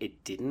comic,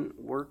 it didn't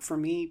work for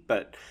me,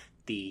 but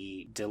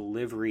the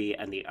delivery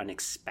and the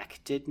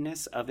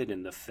unexpectedness of it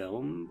in the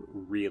film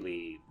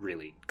really,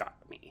 really got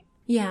me.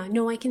 Yeah,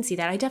 no, I can see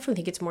that. I definitely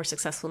think it's more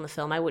successful in the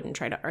film. I wouldn't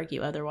try to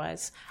argue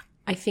otherwise.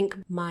 I think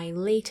my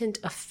latent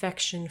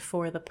affection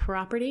for the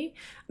property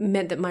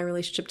meant that my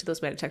relationship to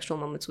those metatextual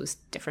moments was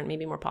different,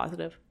 maybe more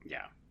positive.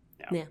 Yeah.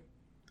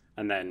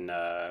 And then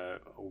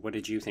what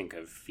did you think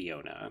of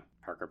Fiona,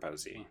 Parker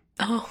Posey?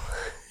 Oh,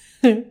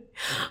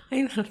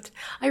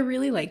 I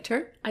really liked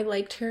her. I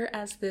liked her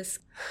as this...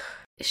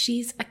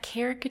 She's a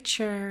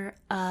caricature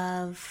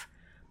of,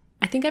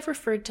 I think I've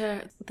referred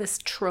to this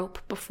trope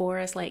before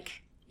as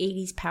like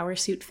 80s power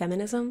suit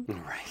feminism.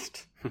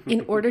 Right.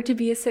 In order to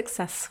be a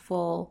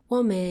successful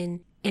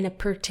woman in a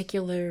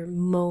particular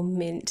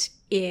moment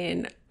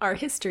in our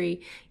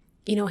history,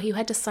 you know, you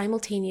had to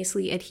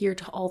simultaneously adhere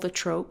to all the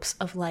tropes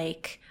of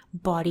like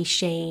body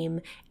shame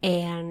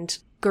and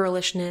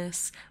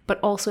girlishness, but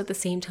also at the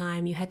same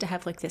time, you had to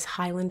have like this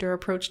Highlander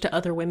approach to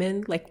other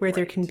women, like where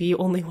there can be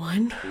only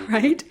one,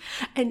 right?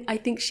 And I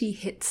think she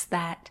hits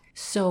that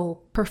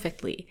so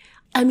perfectly.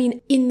 I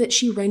mean, in that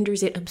she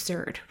renders it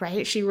absurd,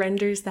 right? She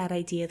renders that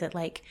idea that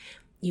like,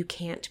 you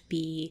can't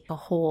be a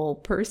whole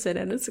person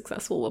and a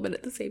successful woman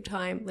at the same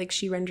time. Like,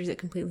 she renders it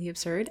completely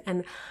absurd.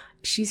 And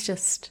she's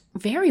just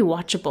very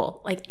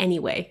watchable, like,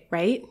 anyway,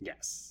 right?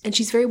 Yes. And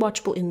she's very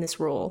watchable in this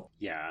role.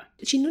 Yeah.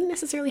 She didn't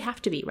necessarily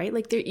have to be, right?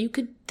 Like,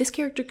 this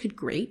character could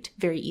grate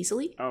very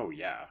easily. Oh,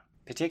 yeah.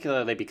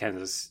 Particularly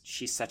because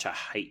she's such a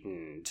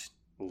heightened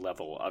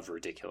level of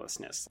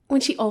ridiculousness.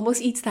 When she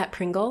almost eats that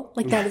Pringle,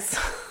 like, that is...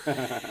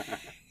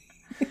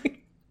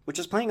 Which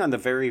is playing on the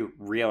very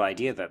real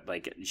idea that,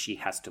 like, she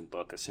has to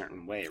look a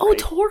certain way, right? Oh,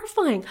 it's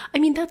horrifying. I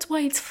mean, that's why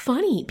it's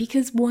funny,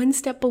 because one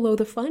step below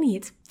the funny,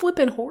 it's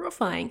flippin'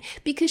 horrifying,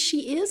 because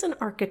she is an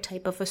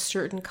archetype of a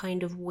certain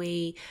kind of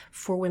way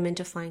for women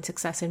to find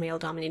success in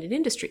male-dominated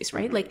industries,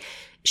 right? Like,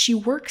 she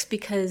works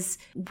because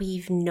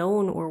we've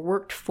known or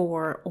worked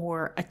for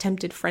or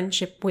attempted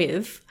friendship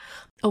with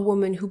a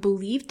woman who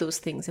believed those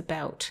things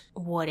about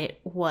what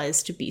it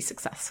was to be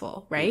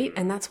successful, right?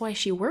 And that's why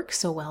she works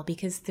so well,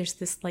 because there's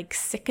this like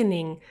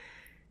sickening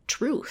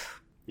truth.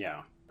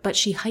 Yeah. But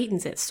she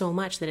heightens it so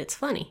much that it's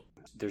funny.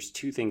 There's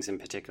two things in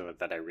particular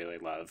that I really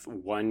love.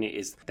 One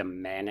is the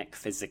manic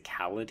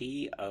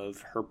physicality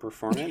of her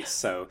performance.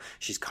 So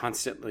she's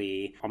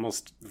constantly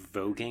almost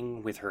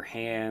voguing with her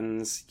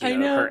hands. You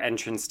know, her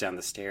entrance down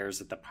the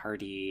stairs at the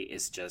party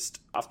is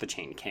just off the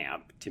chain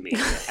camp to me,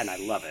 and I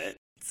love it.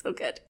 So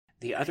good.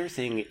 The other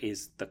thing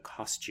is the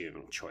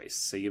costume choice.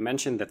 So you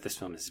mentioned that this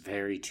film is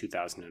very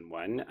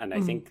 2001, and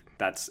I think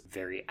that's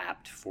very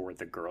apt for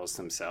the girls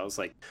themselves,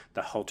 like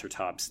the halter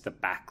tops, the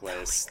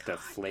backless, the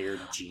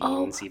flared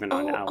jeans, even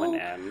on Alan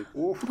M.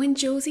 Oof. When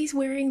Josie's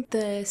wearing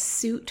the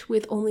suit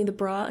with only the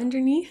bra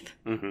underneath,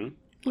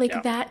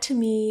 that to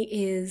me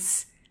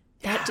is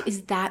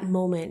is that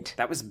moment.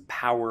 That was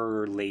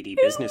power lady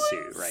business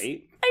suit,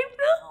 right? I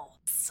know.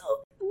 So,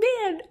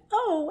 man.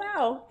 Oh,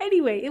 wow.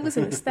 Anyway, it was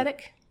an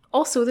aesthetic.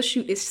 Also, the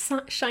shoot is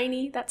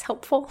shiny. That's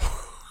helpful.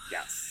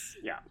 Yes.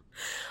 Yeah.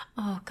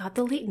 Oh, God.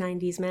 The late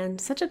 90s, man.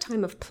 Such a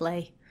time of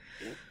play.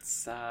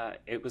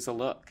 It was a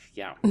look.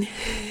 Yeah.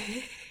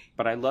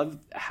 But I love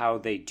how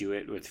they do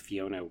it with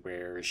Fiona,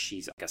 where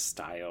she's like a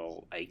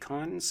style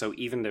icon. So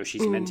even though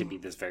she's meant to be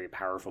this very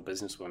powerful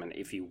businesswoman,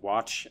 if you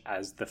watch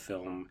as the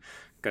film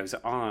goes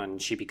on,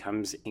 she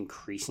becomes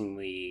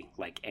increasingly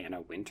like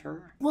Anna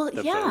Wintour,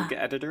 the Vogue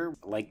editor.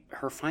 Like,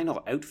 her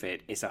final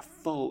outfit is a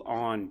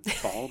full-on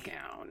ball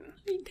gown.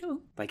 I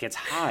know. Like, it's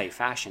high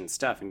fashion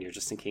stuff, and you're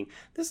just thinking,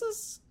 this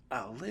is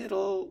a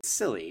little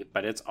silly,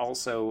 but it's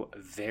also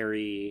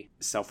very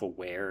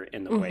self-aware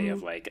in the way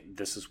of like,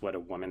 this is what a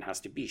woman has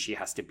to be. She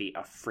has to be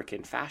a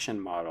freaking fashion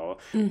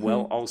model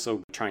while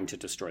also trying to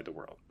destroy the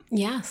world.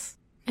 Yes.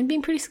 And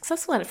being pretty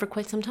successful at it for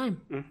quite some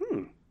time.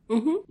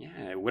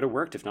 Yeah, it would have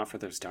worked if not for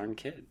those darn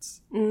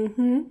kids.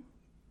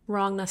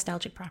 Wrong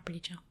nostalgic property,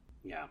 Joe.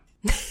 Yeah.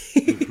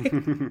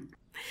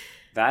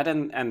 That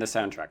and the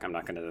soundtrack, I'm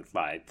not going to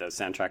lie. The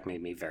soundtrack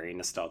made me very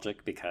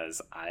nostalgic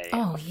because I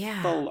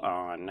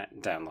full-on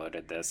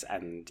downloaded this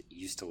and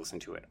used to listen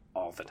to it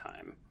all the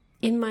time.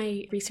 In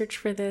my research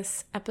for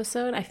this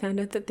episode, I found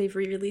out that they've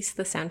re-released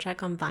the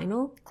soundtrack on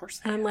vinyl. Of course.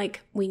 And I'm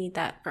like, we need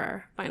that for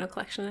our vinyl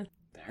collection.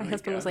 My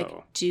husband was like,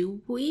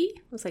 do we?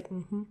 I was like,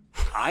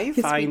 I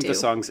find the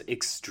songs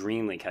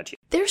extremely catchy.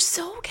 They're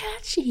so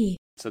catchy.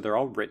 So they're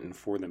all written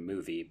for the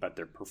movie, but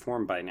they're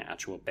performed by an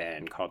actual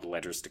band called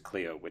Letters to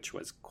Cleo, which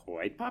was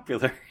quite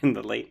popular in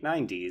the late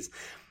 90s.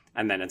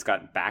 And then it's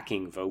got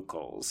backing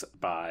vocals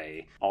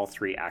by all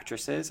three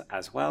actresses,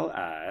 as well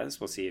as,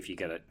 we'll see if you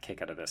get a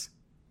kick out of this,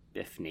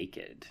 Biff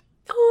Naked.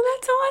 Oh,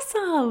 that's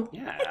awesome.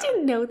 Yeah. I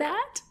didn't know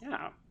that.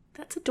 Yeah.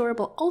 That's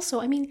adorable.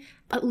 Also, I mean,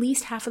 at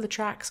least half of the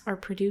tracks are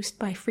produced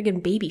by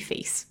friggin'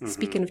 Babyface.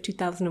 Speaking of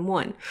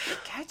 2001. They're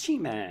catchy,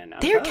 man.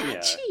 They're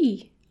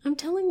catchy. I'm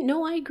telling you.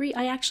 No, I agree.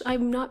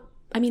 I'm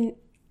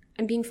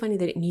being funny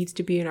that it needs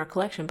to be in our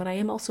collection, but I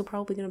am also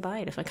probably going to buy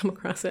it if I come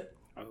across it.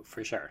 Oh,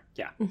 for sure.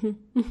 Yeah.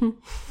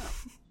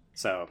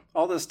 So,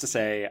 all this to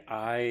say,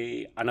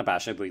 I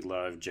unabashedly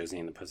love Josie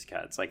and the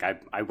Pussycats. Like,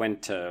 I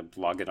went to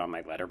log it on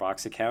my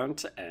Letterboxd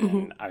account,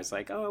 and I was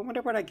like, oh, I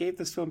wonder what I gave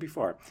this film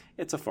before.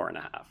 It's a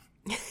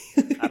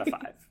 4.5 out of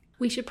 5.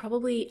 We should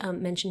probably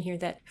mention here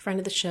that friend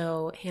of the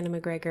show, Hannah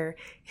McGregor,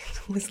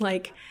 was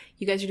like,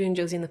 you guys are doing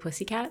Josie and the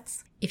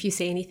Pussycats. If you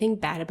say anything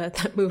bad about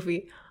that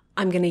movie,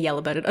 I'm going to yell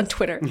about it on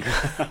Twitter.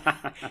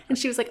 And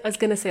she was like, I was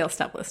going to say I'll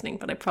stop listening,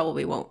 but I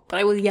probably won't. But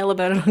I will yell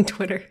about it on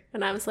Twitter.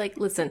 And I was like,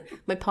 listen,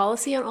 my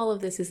policy on all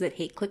of this is that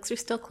hate clicks are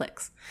still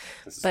clicks.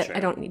 But true. I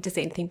don't need to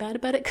say anything bad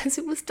about it because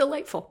it was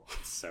delightful.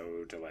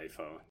 So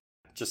delightful.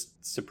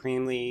 just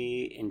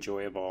supremely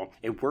enjoyable.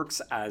 It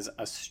works as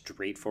a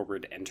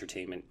straightforward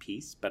entertainment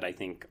piece, but I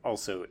think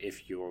also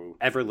if you're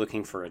ever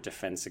looking for a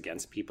defense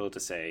against people to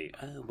say,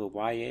 oh,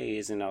 well, YA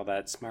isn't all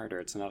that smart or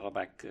it's not all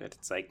that good,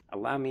 it's like,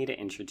 allow me to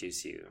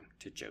introduce you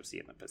to Josie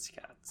and the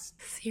Pussycats.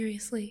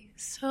 Seriously,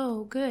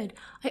 so good.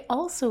 I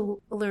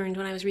also learned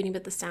when I was reading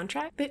about the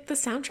soundtrack that the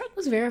soundtrack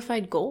was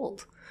verified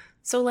gold.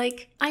 So,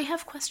 like, I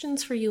have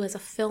questions for you as a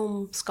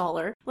film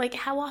scholar. Like,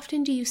 how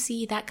often do you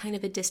see that kind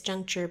of a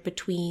disjuncture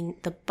between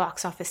the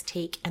box office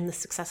take and the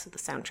success of the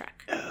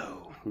soundtrack?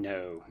 Oh,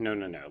 no.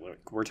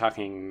 Look, we're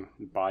talking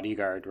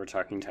Bodyguard, we're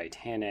talking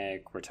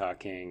Titanic, we're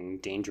talking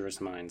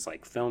Dangerous Minds.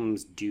 Like,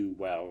 films do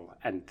well,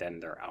 and then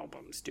their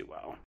albums do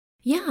well.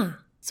 Yeah.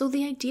 So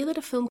the idea that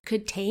a film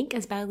could tank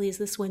as badly as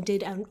this one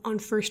did on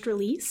first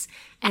release,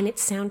 and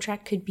its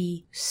soundtrack could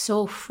be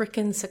so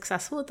frickin'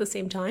 successful at the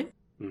same time,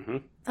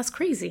 that's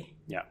crazy.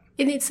 Yeah.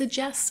 And it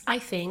suggests, I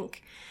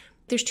think,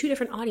 there's two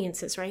different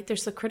audiences, right?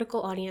 There's the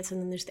critical audience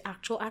and then there's the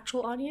actual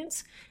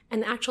audience.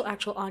 And the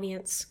actual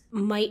audience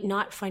might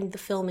not find the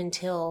film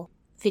until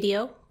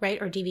video,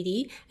 right? Or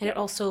DVD. And it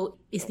also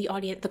is the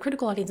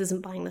critical audience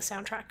isn't buying the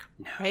soundtrack,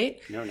 right?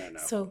 No.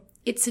 So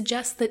it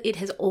suggests that it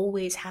has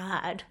always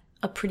had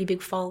a pretty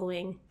big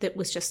following that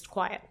was just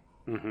quiet.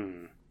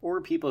 Mm-hmm.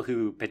 Or people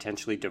who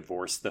potentially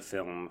divorce the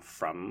film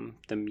from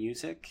the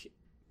music,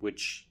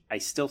 which I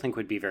still think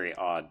would be very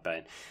odd,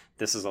 but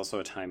this is also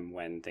a time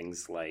when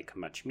things like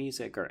Much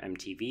Music or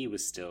MTV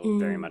was still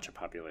very much a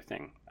popular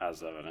thing,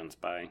 as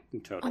evidenced by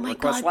Total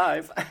Request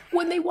Live.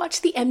 When they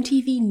watch the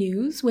MTV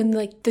News, when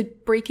like the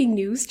breaking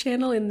news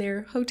channel in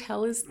their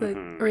hotel is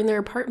or in their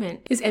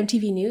apartment is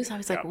MTV News, I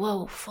was like,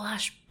 whoa,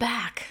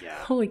 flashback. Yeah.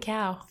 Holy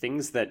cow.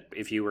 Things that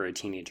if you were a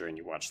teenager and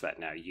you watched that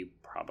now, you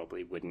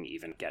probably wouldn't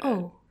even get it.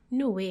 Oh,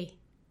 no way.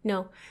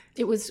 No,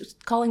 it was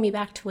calling me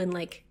back to when,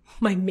 like,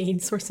 my main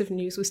source of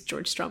news was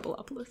George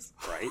Stroumboulopoulos.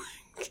 Right?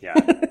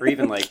 Yeah. Or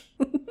even, like,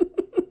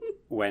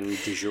 when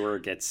Du Jour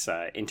gets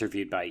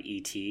interviewed by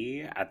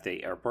E.T. at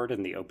the airport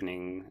in the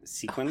opening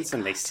sequence,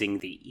 and they sing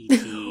the E.T.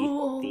 theme.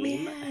 Oh,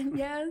 man,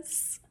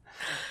 yes.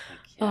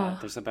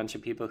 There's a bunch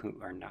of people who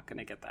are not going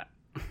to get that.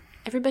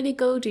 Everybody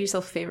go do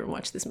yourself a favor and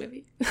watch this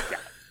movie. Yeah,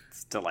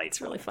 it's delightful.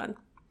 It's really fun.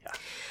 Yeah.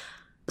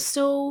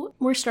 So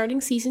we're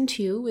starting season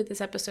 2 with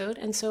this episode,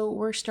 and so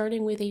we're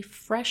starting with a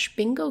fresh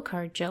bingo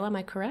card, Joe. Am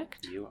I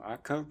correct? You are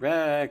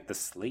correct. The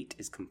slate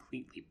is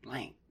completely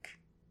blank.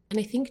 And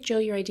I think, Joe,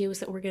 your idea was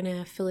that we're going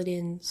to fill it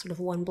in sort of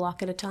one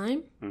block at a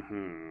time.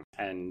 Mm-hmm.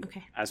 And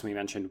as we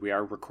mentioned, we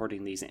are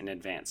recording these in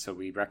advance, so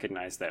we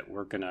recognize that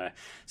we're going to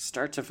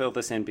start to fill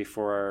this in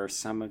before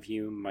some of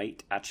you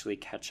might actually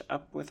catch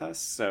up with us.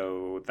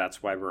 So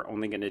that's why we're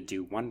only going to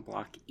do one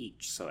block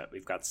each, so that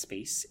we've got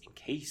space in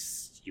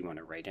case you want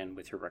to write in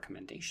with your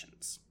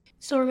recommendations.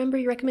 So remember,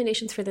 your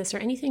recommendations for this are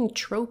anything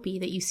tropey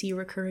that you see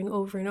recurring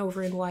over and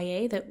over in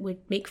YA that would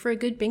make for a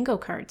good bingo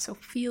card. So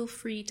feel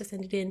free to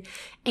send it in.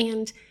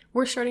 And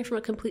we're starting from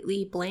a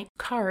completely blank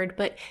card,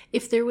 but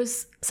if there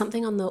was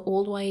something on the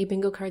old YA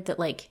bingo card that,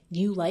 like,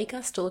 you like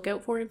us to look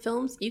out for in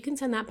films, you can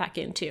send that back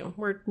in too.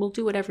 We'll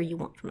do whatever you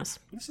want from us.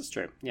 This is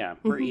true. Yeah,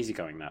 we're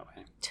easygoing that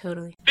way.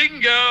 Totally.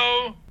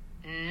 Bingo!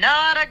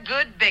 Not a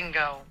good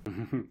bingo.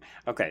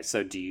 Okay,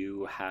 so do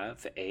you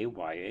have a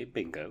YA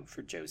bingo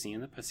for Josie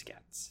and the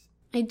Pussycats?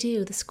 I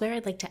do. The square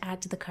I'd like to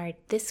add to the card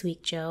this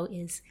week, Joe,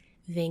 is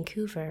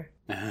Vancouver.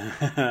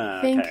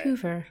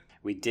 Vancouver.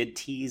 We did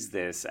tease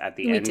this at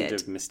the end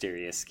of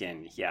Mysterious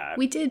Skin. Yeah.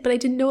 We did, but I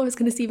didn't know I was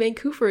going to see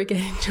Vancouver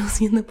again in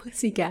Josie and the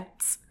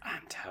Pussycats.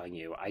 I'm telling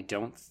you, I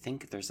don't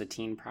think there's a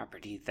teen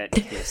property that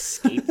can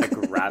escape the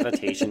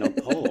gravitational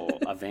pull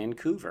of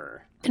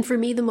Vancouver. And for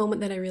me, the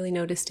moment that I really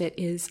noticed it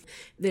is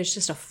there's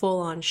just a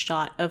full-on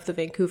shot of the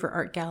Vancouver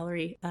Art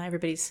Gallery.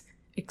 Everybody's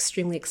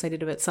extremely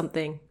excited about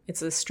something.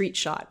 It's a street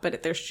shot,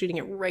 but they're shooting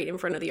it right in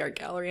front of the art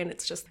gallery, and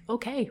it's just,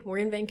 okay, we're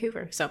in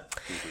Vancouver. So,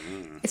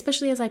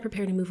 especially as I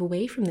prepare to move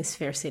away from this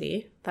fair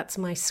city, that's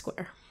my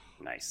square.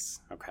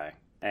 Nice. Okay.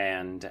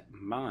 And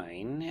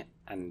mine,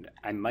 and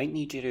I might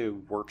need you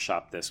to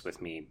workshop this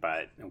with me,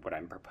 but what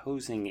I'm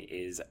proposing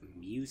is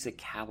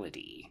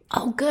musicality.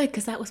 Oh, good,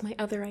 because that was my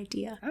other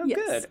idea. Oh,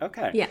 yes. Good.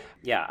 Okay. Yeah.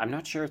 Yeah, I'm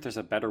not sure if there's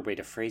a better way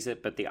to phrase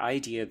it, but the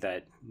idea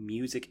that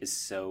music is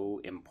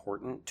so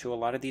important to a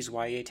lot of these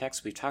YA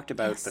texts. We've talked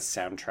about the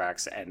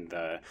soundtracks and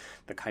the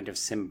kind of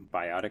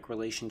symbiotic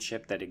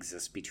relationship that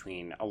exists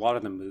between a lot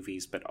of the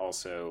movies, but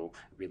also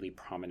really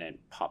prominent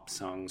pop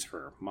songs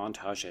for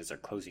montages or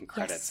closing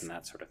credits and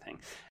that sort of thing.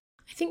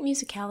 I think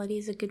musicality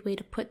is a good way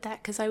to put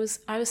that, because I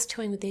was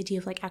toying with the idea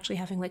of like actually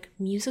having like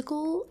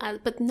musical,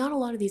 but not a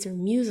lot of these are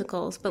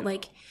musicals. But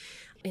like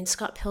in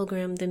Scott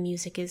Pilgrim, the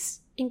music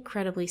is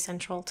incredibly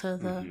central to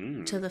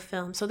the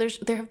film. So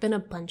there have been a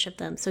bunch of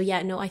them. So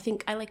yeah, no, I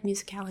think I like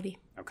musicality.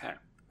 Okay,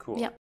 cool.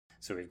 Yep.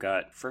 So we've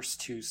got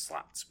first two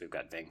slots. We've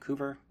got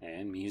Vancouver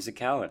and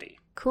musicality.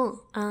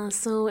 Cool.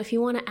 So if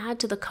you want to add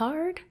to the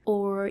card,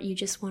 or you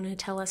just want to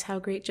tell us how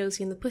great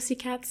Josie and the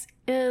Pussycats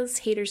is,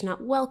 haters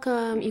not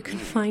welcome, you can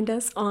find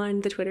us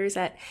on the Twitters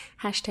at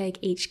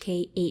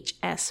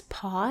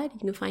 #HKHSPod. You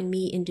can find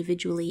me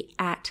individually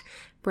at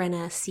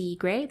Brenna C.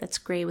 Gray. That's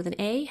Gray with an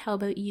A. How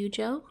about you,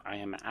 Joe? I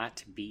am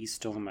at B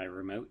Stole My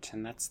Remote,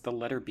 and that's the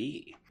letter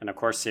B. And of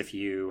course, if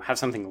you have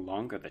something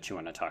longer that you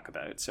want to talk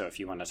about, so if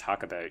you want to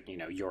talk about,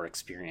 your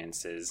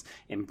experiences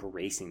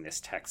embracing this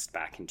text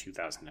back in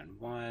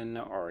 2001,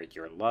 or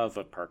your love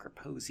of Parker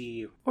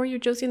Posey, or your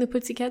Josie and the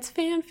Pussycats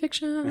fan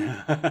fiction.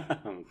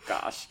 Oh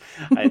gosh,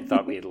 I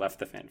thought we had left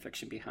the fan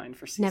fiction behind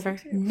for season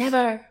 2.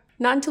 Never.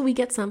 Not until we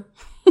get some.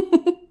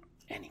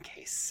 Any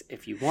case,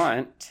 if you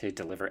want to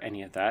deliver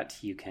any of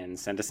that, you can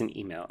send us an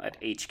email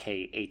at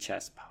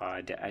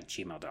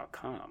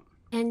hkhspod@gmail.com.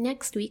 And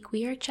next week,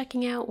 we are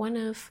checking out one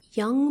of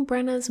young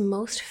Brenna's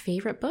most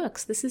favorite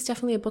books. This is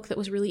definitely a book that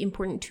was really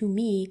important to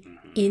me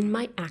in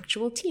my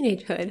actual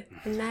teenagehood,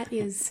 and that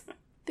is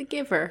The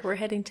Giver. We're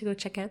heading to go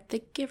check out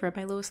The Giver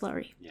by Lois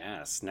Lowry.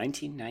 Yes,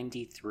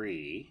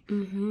 1993.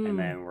 And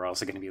then we're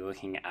also going to be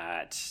looking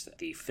at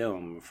the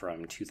film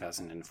from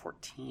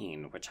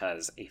 2014, which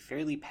has a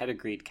fairly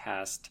pedigreed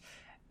cast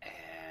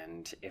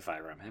and, if I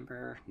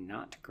remember,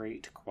 not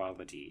great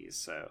quality.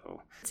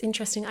 So it's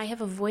interesting. I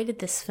have avoided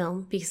this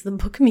film because the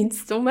book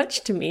means so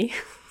much to me.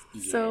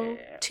 So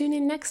tune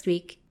in next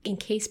week in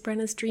case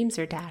Brenna's dreams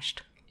are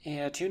dashed.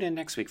 Yeah, tune in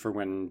next week for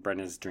when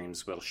Brenna's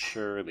dreams will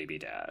surely be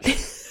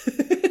dashed.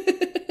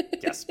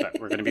 Yes, but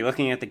we're going to be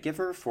looking at The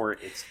Giver for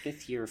its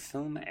 5th year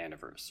film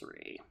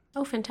anniversary.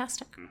 Oh,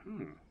 fantastic.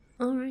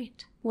 All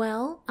right.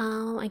 Well,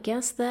 I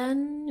guess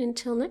then,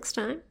 until next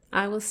time,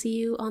 I will see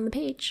you on the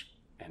page.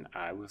 And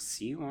I will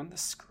see you on the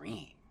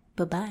screen.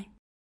 Bye-bye.